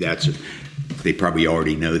they probably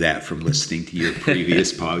already know that from listening to your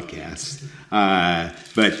previous podcasts.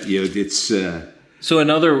 But it's. So in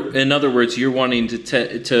other words, you're wanting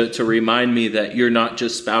to remind me that you're not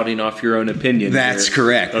just spouting off your own opinion. That's here.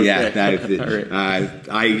 correct. Okay. Yeah,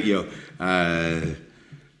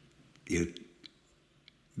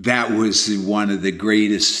 that was one of the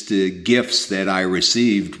greatest gifts that I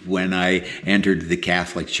received when I entered the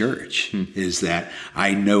Catholic Church, is that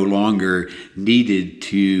I no longer needed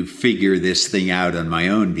to figure this thing out on my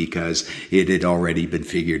own because it had already been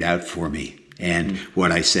figured out for me. And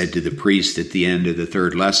what I said to the priest at the end of the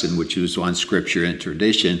third lesson, which was on Scripture and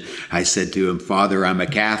Tradition, I said to him, Father, I'm a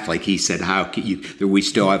Catholic. He said, how can you? We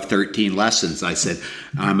still have 13 lessons. I said,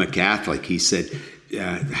 I'm a Catholic. He said,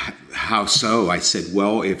 how so? I said,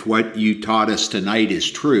 well, if what you taught us tonight is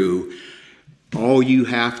true, all you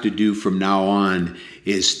have to do from now on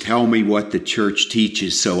is tell me what the church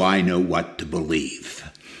teaches so I know what to believe.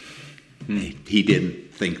 He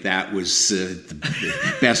didn't think that was the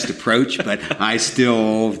best approach, but I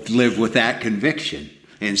still live with that conviction.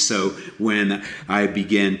 And so when I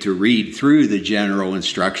began to read through the general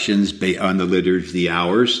instructions on the Liturgy of the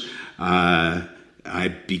Hours,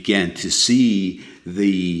 I began to see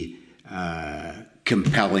the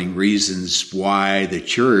compelling reasons why the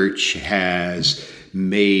church has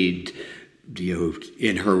made,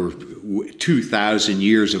 in her 2,000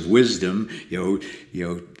 years of wisdom,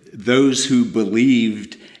 those who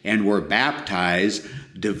believed and were baptized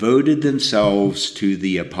devoted themselves to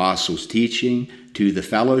the apostles' teaching, to the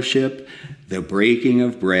fellowship, the breaking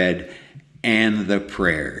of bread, and the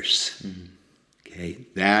prayers. Mm-hmm. Okay,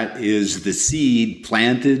 that is the seed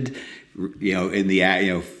planted, in the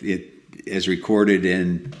as recorded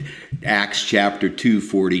in Acts chapter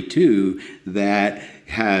 2:42, that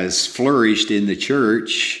has flourished in the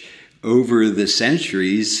church over the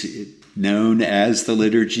centuries, known as the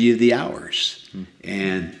Liturgy of the Hours.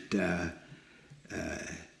 And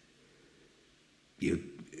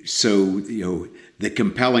the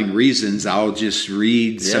compelling reasons, I'll just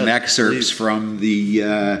read some excerpts from the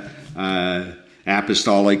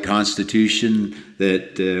Apostolic Constitution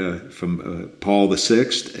that from Paul VI,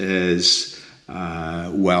 as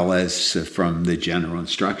well as from the general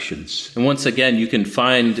instructions. And once again, you can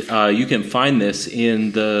find this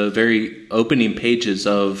in the very opening pages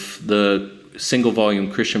of the single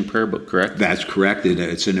volume Christian prayer book, correct? That's correct.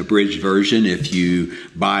 It's an abridged version. If you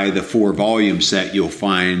buy the 4-volume set, you'll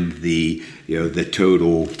find the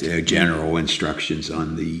total general instructions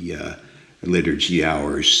on the liturgy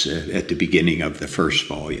hours at the beginning of the first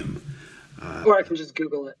volume. Or I can just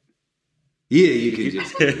Google it. Yeah, you can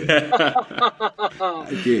just.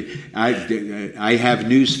 I have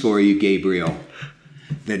news for you, Gabriel.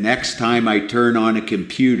 The next time I turn on a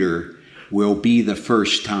computer will be the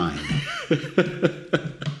first time.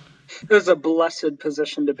 It's a blessed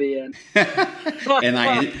position to be in. And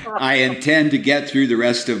I intend to get through the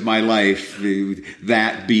rest of my life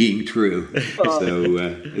that being true. So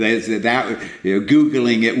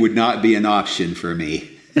Googling it would not be an option for me.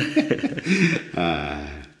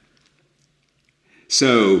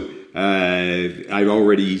 So I've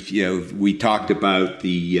already, we talked about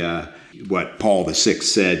the what Paul VI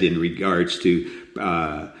said in regards to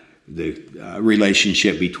the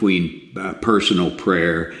relationship between personal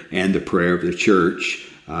prayer and the prayer of the church.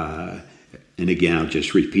 And again, I'll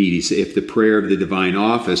just repeat. He said, if the prayer of the divine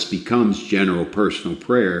office becomes general personal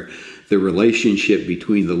prayer, the relationship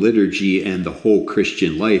between the liturgy and the whole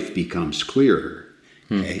Christian life becomes clearer.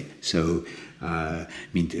 Okay, so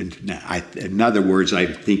in other words,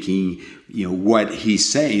 I'm thinking, what he's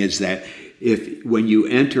saying is that when you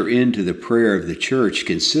enter into the prayer of the church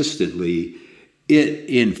consistently, it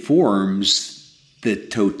informs the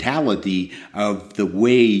totality of the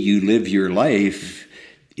way you live your life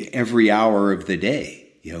every hour of the day.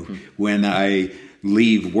 When I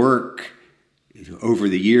leave work, over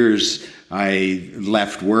the years, I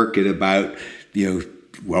left work at about, beginning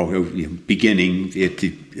at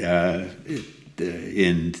the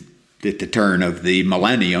turn of the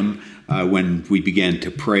millennium, when we began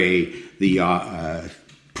to pray the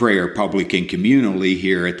prayer public and communally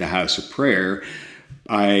here at the House of Prayer,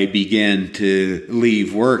 I began to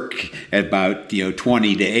leave work at about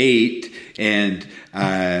 20 to 8 and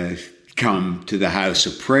come to the House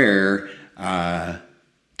of Prayer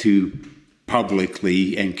to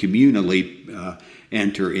publicly and communally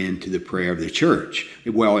enter into the prayer of the church.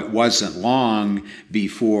 Well, it wasn't long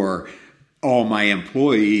before all my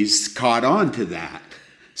employees caught on to that.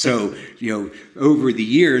 So, over the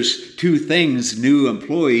years, 2 things new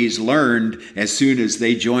employees learned as soon as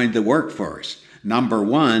they joined the workforce. Number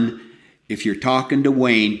 1, if you're talking to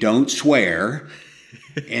Wayne, don't swear.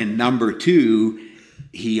 And number 2,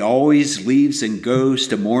 he always leaves and goes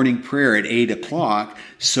to morning prayer at 8 o'clock,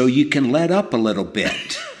 so you can let up a little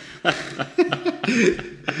bit.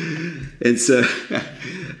 And so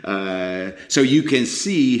you can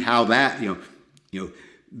see how that,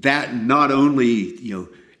 that not only,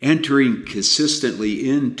 entering consistently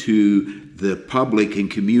into the public and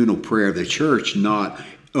communal prayer of the church, not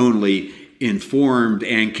only informed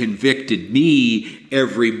and convicted me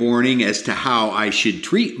every morning as to how I should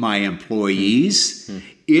treat my employees,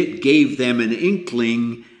 it gave them an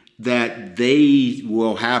inkling that they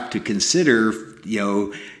will have to consider,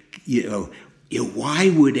 why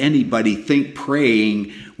would anybody think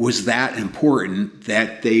praying was that important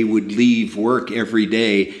that they would leave work every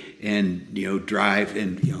day and drive,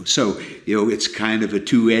 and so it's kind of a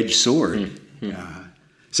two-edged sword.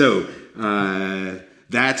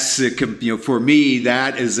 That's for me,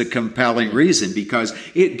 that is a compelling reason, because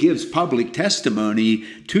it gives public testimony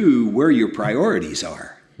to where your priorities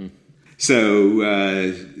are. So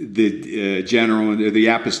the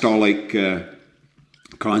apostolic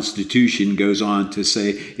Constitution goes on to say,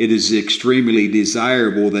 it is extremely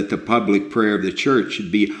desirable that the public prayer of the church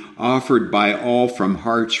should be offered by all from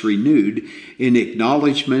hearts renewed in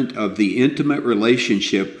acknowledgement of the intimate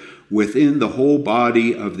relationship within the whole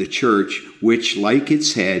body of the church, which, like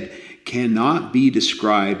its head, cannot be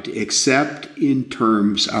described except in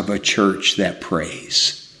terms of a church that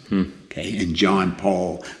prays. Okay, and John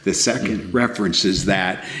Paul II references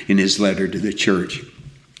that in his letter to the church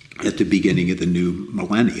at the beginning of the new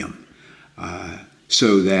millennium,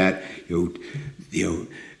 so that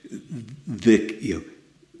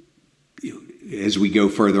as we go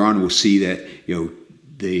further on, we'll see that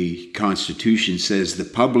the Constitution says the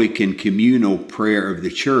public and communal prayer of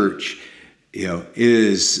the church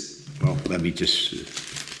is, well, let me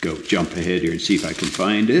just jump ahead here and see if I can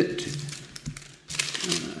find it.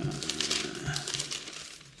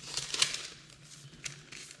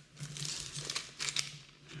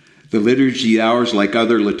 The liturgy hours, like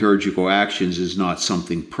other liturgical actions, is not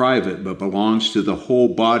something private, but belongs to the whole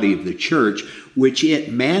body of the church, which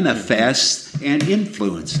it manifests and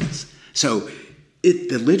influences. So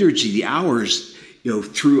the liturgy, the hours,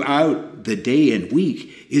 throughout the day and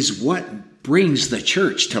week is what brings the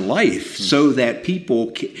church to life so that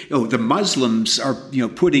people, the Muslims are,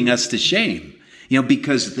 putting us to shame,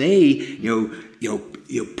 because they,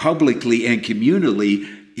 publicly and communally,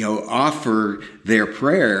 offer their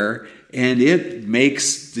prayer, and it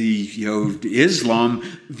makes the, Islam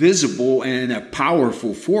visible and a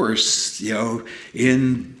powerful force,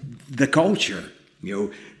 in the culture.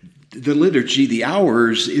 The liturgy, the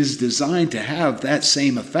hours, is designed to have that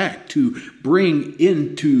same effect, to bring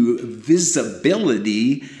into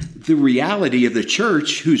visibility the reality of the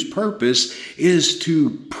church, whose purpose is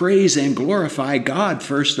to praise and glorify God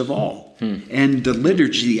first of all. And the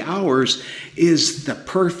liturgy, the hours, is the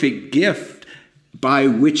perfect gift by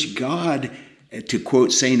which God, to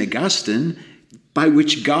quote St. Augustine, by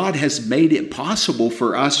which God has made it possible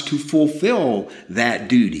for us to fulfill that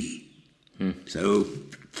duty. So,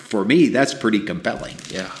 for me, that's pretty compelling.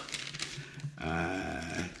 Yeah.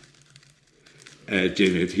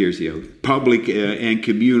 Here's public and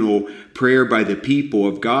communal prayer by the people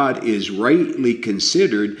of God is rightly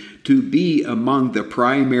considered to be among the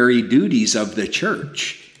primary duties of the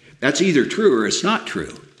church. That's either true or it's not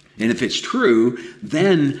true. And if it's true,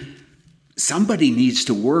 then somebody needs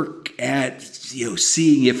to work at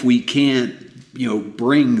seeing if we can't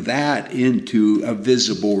bring that into a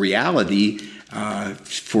visible reality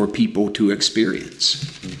for people to experience.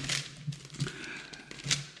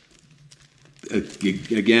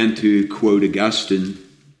 Again, to quote Augustine,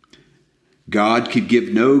 God could give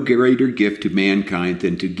no greater gift to mankind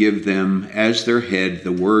than to give them as their head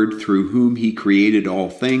the Word through whom he created all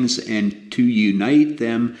things, and to unite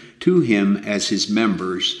them to him as his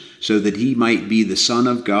members, so that he might be the Son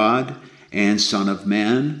of God and Son of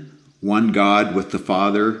Man, one God with the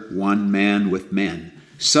Father, one man with men.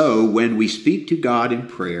 So, when we speak to God in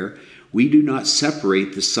prayer, we do not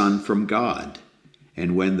separate the Son from God.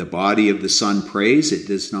 And when the body of the Son prays, it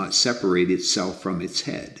does not separate itself from its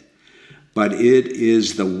head. But it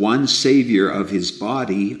is the one Savior of his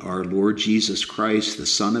body, our Lord Jesus Christ, the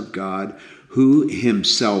Son of God, who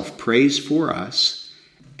himself prays for us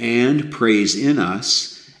and prays in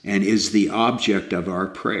us and is the object of our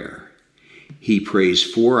prayer. He prays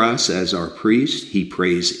for us as our priest, he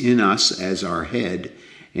prays in us as our head,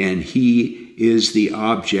 and he is the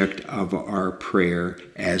object of our prayer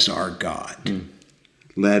as our God.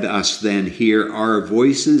 Let us then hear our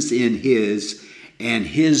voices in his and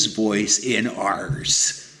his voice in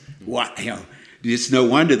ours. What, it's no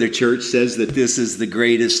wonder the church says that this is the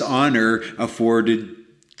greatest honor afforded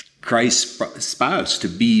Christ's spouse, to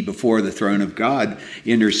be before the throne of God,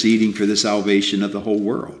 interceding for the salvation of the whole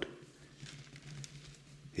world.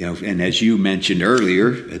 And as you mentioned earlier,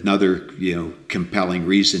 another compelling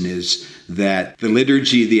reason is that the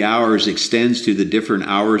liturgy of the hours extends to the different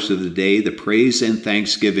hours of the day, the praise and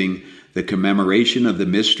thanksgiving, the commemoration of the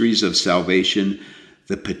mysteries of salvation,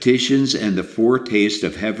 the petitions and the foretaste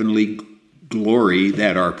of heavenly glory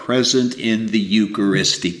that are present in the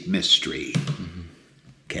Eucharistic mystery.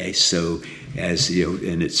 Okay, so as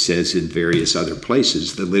and it says in various other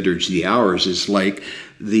places, the liturgy of the hours is like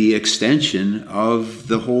the extension of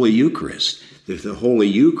the Holy Eucharist. The Holy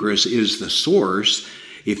Eucharist is the source.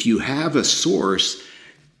 If you have a source,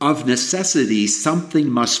 of necessity, something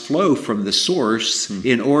must flow from the source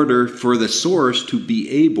in order for the source to be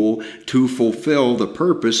able to fulfill the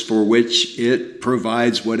purpose for which it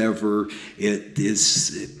provides whatever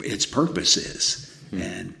its purpose is.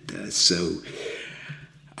 And so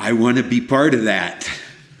I want to be part of that.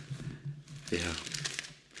 Yeah.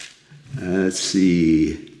 Let's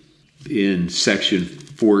see. In section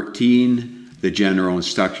 14, the general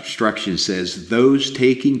instruction says, those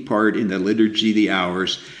taking part in the liturgy of the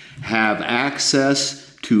hours have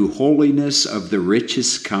access to holiness of the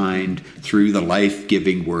richest kind through the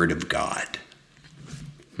life-giving Word of God.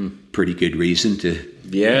 Pretty good reason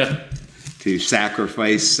to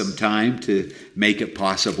sacrifice some time to make it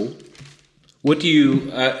possible. What do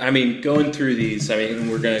you, going through these,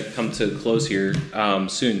 we're going to come to a close here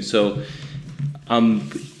soon. So,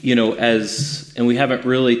 and we haven't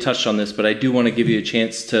really touched on this, but I do want to give you a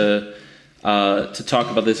chance to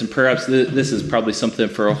talk about this, and perhaps this is probably something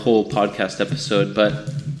for a whole podcast episode,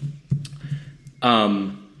 but,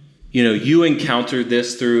 you encountered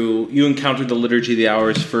the Liturgy of the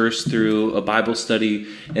Hours first through a Bible study,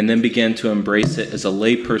 and then began to embrace it as a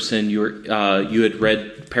layperson. You had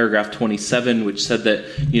read paragraph 27, which said that,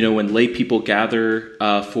 when lay people gather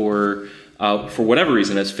for whatever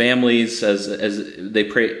reason, as families, as they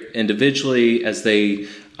pray individually, as they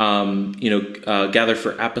gather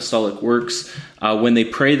for apostolic works, when they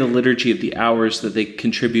pray the Liturgy of the Hours, that they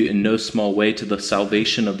contribute in no small way to the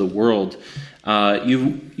salvation of the world.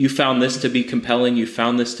 You found this to be compelling. You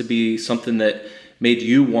found this to be something that made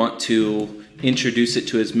you want to introduce it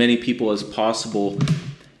to as many people as possible.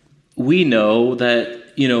 We know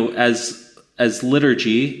that, as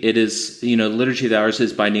liturgy, it is, liturgy of the hours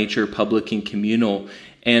is by nature public and communal.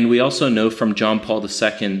 And we also know from John Paul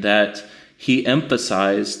II that he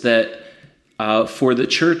emphasized that for the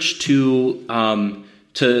church to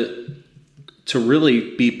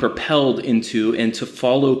really be propelled into and to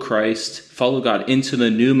follow Christ, follow God into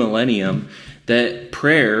the new millennium, that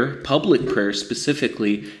prayer, public prayer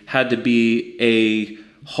specifically, had to be a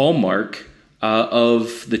hallmark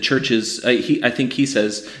of the church's, I think he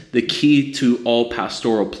says, the key to all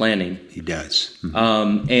pastoral planning. He does.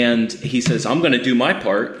 And he says, I'm going to do my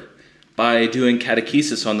part by doing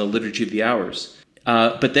catechesis on the Liturgy of the Hours.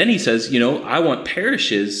 But then he says, I want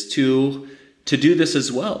parishes to do this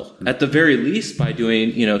as well, at the very least by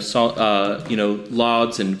doing,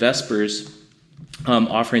 lauds and vespers,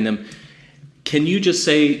 offering them. Can you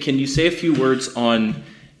say a few words on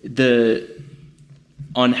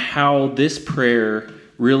how this prayer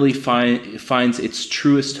really finds its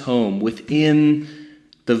truest home within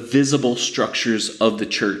the visible structures of the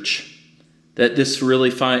church? That this really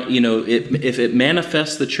if it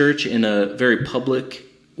manifests the church in a very public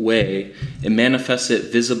way, it manifests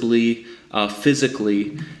it visibly,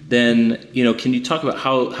 physically, then, can you talk about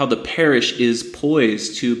how the parish is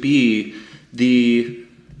poised to be the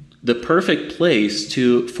perfect place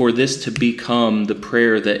for this to become the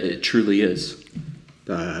prayer that it truly is?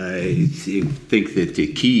 I think that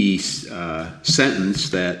the key sentence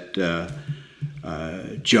that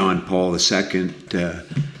John Paul II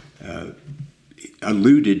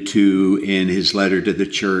alluded to in his letter to the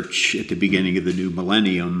church at the beginning of the new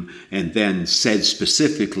millennium, and then said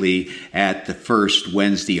specifically at the first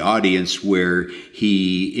Wednesday audience where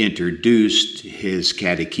he introduced his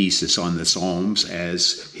catechesis on the Psalms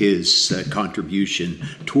as his contribution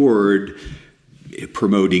toward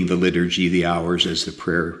promoting the Liturgy of the Hours as the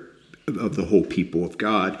prayer of the whole people of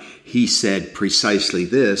God. He said precisely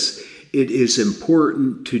this: it is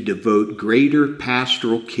important to devote greater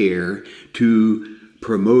pastoral care to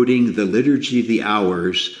promoting the Liturgy of the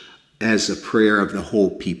Hours as a prayer of the whole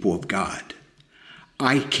people of God.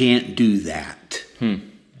 I can't do that.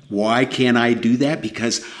 Why can't I do that?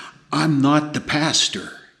 Because I'm not the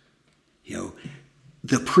pastor.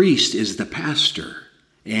 The priest is the pastor.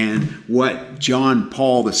 And what John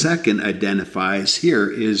Paul II identifies here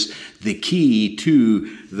is the key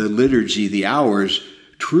to the Liturgy of the Hours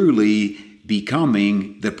truly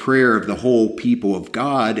becoming the prayer of the whole people of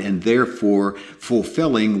God, and therefore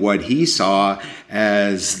fulfilling what he saw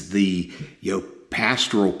as the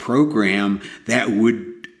pastoral program that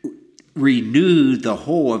would renew the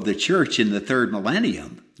whole of the church in the third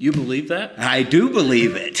millennium. You believe that? I do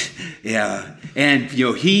believe it. Yeah. And,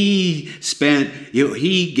 he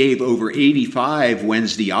gave over 85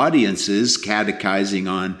 Wednesday audiences catechizing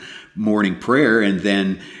on morning prayer. And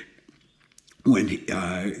then when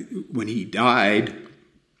he died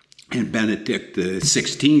and Benedict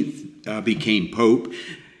XVI became Pope,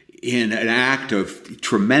 in an act of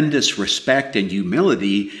tremendous respect and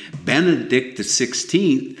humility, Benedict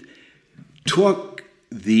XVI took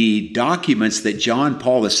the documents that John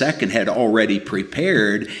Paul II had already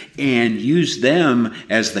prepared and used them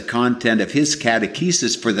as the content of his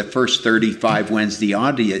catechesis for the first 35 Wednesday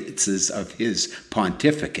audiences of his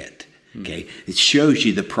pontificate. Okay, it shows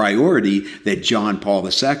you the priority that John Paul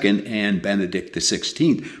II and Benedict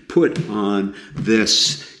XVI put on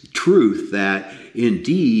this truth that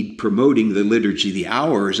indeed promoting the Liturgy of the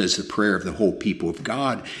Hours as the prayer of the whole people of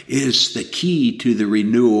God is the key to the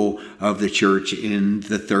renewal of the church in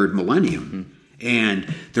the third millennium.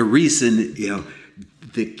 And the reason,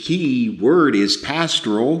 the key word is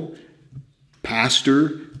pastoral,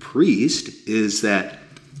 pastor, priest, is that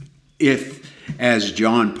if, as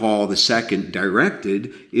John Paul II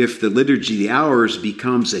directed, if the Liturgy of the Hours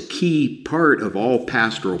becomes a key part of all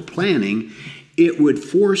pastoral planning, it would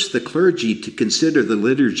force the clergy to consider the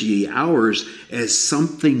Liturgy of the Hours as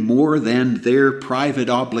something more than their private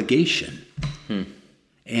obligation.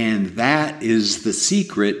 And that is the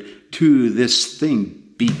secret to this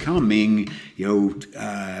thing becoming,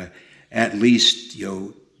 at least,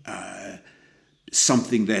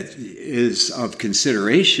 something that is of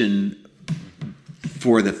consideration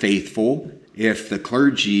for the faithful, if the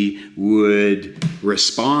clergy would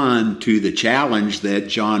respond to the challenge that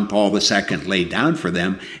John Paul II laid down for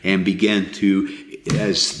them and begin to,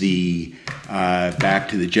 back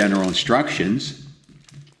to the general instructions,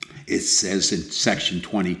 it says in section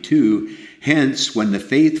 22, hence, when the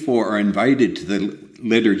faithful are invited to the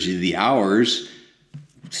Liturgy of the Hours,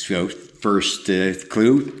 so first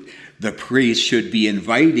clue. The priest should be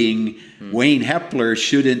inviting. Wayne Hepler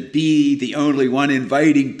shouldn't be the only one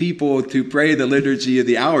inviting people to pray the Liturgy of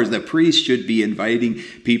the Hours. The priest should be inviting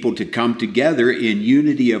people to come together in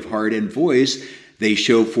unity of heart and voice. They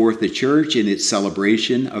show forth the church in its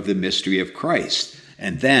celebration of the mystery of Christ.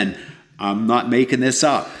 And then, I'm not making this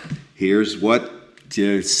up. Here's what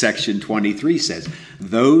section 23 says.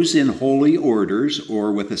 Those in holy orders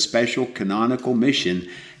or with a special canonical mission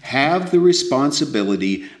have the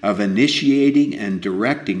responsibility of initiating and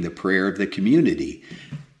directing the prayer of the community.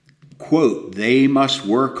 Quote, they must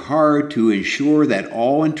work hard to ensure that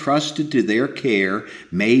all entrusted to their care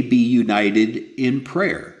may be united in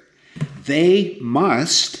prayer. They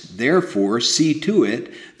must, therefore, see to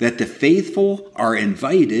it that the faithful are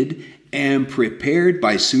invited and prepared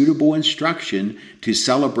by suitable instruction to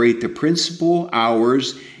celebrate the principal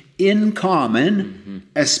hours in common,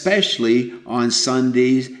 especially on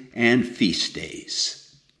Sundays and feast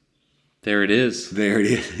days. There it is. There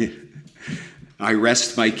it is. I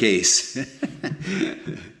rest my case.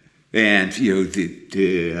 And,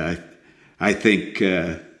 I think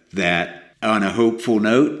that on a hopeful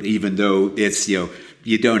note, even though it's,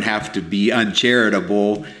 you don't have to be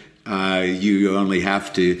uncharitable, you only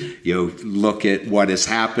have to, look at what has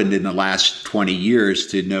happened in the last 20 years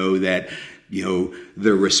to know that,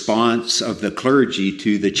 the response of the clergy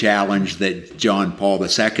to the challenge that John Paul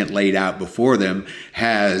II laid out before them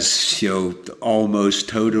has, almost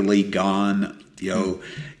totally gone,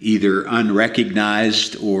 either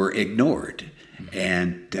unrecognized or ignored.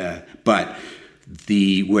 And, but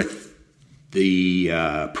with the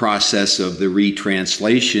process of the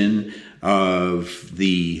retranslation of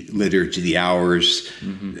the Liturgy of the Hours,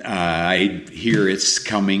 I hear it's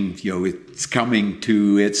coming, it's coming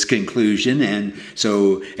to its conclusion. And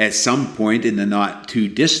so at some point in the not too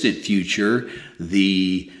distant future,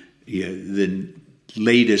 the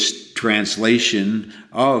latest translation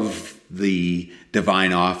of the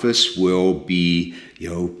Divine Office will be,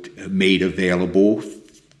 made available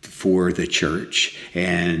for the church.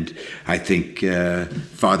 And I think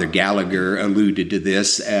Father Gallagher alluded to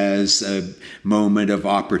this as a moment of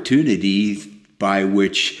opportunity by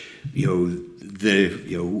which,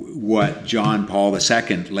 what John Paul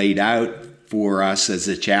II laid out for us as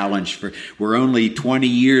a challenge. We're only 20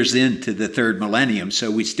 years into the third millennium,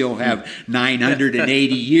 so we still have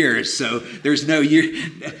 980 years. So there's no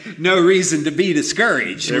reason to be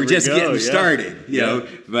discouraged. We're just getting started,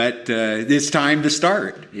 But it's time to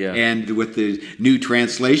start. Yeah. And with the new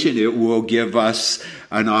translation, it will give us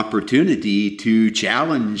an opportunity to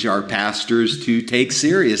challenge our pastors to take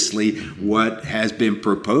seriously what has been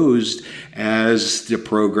proposed as the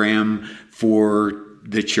program for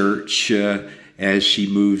the church as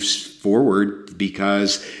she moves forward,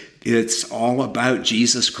 because it's all about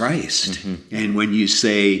Jesus Christ. And when you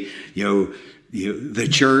say, the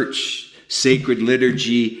church, sacred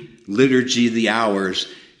liturgy, liturgy of the hours,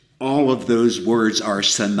 all of those words are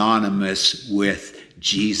synonymous with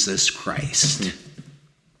Jesus Christ.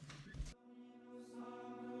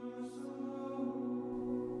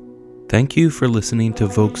 Thank you for listening to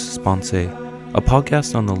Vox Sponse, a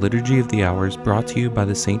podcast on the Liturgy of the Hours brought to you by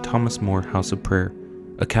the St. Thomas More House of Prayer,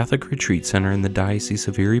 a Catholic retreat center in the Diocese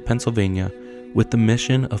of Erie, Pennsylvania, with the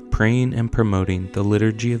mission of praying and promoting the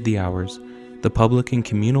Liturgy of the Hours, the public and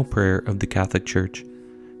communal prayer of the Catholic Church.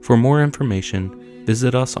 For more information,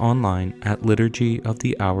 visit us online at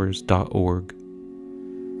liturgyofthehours.org.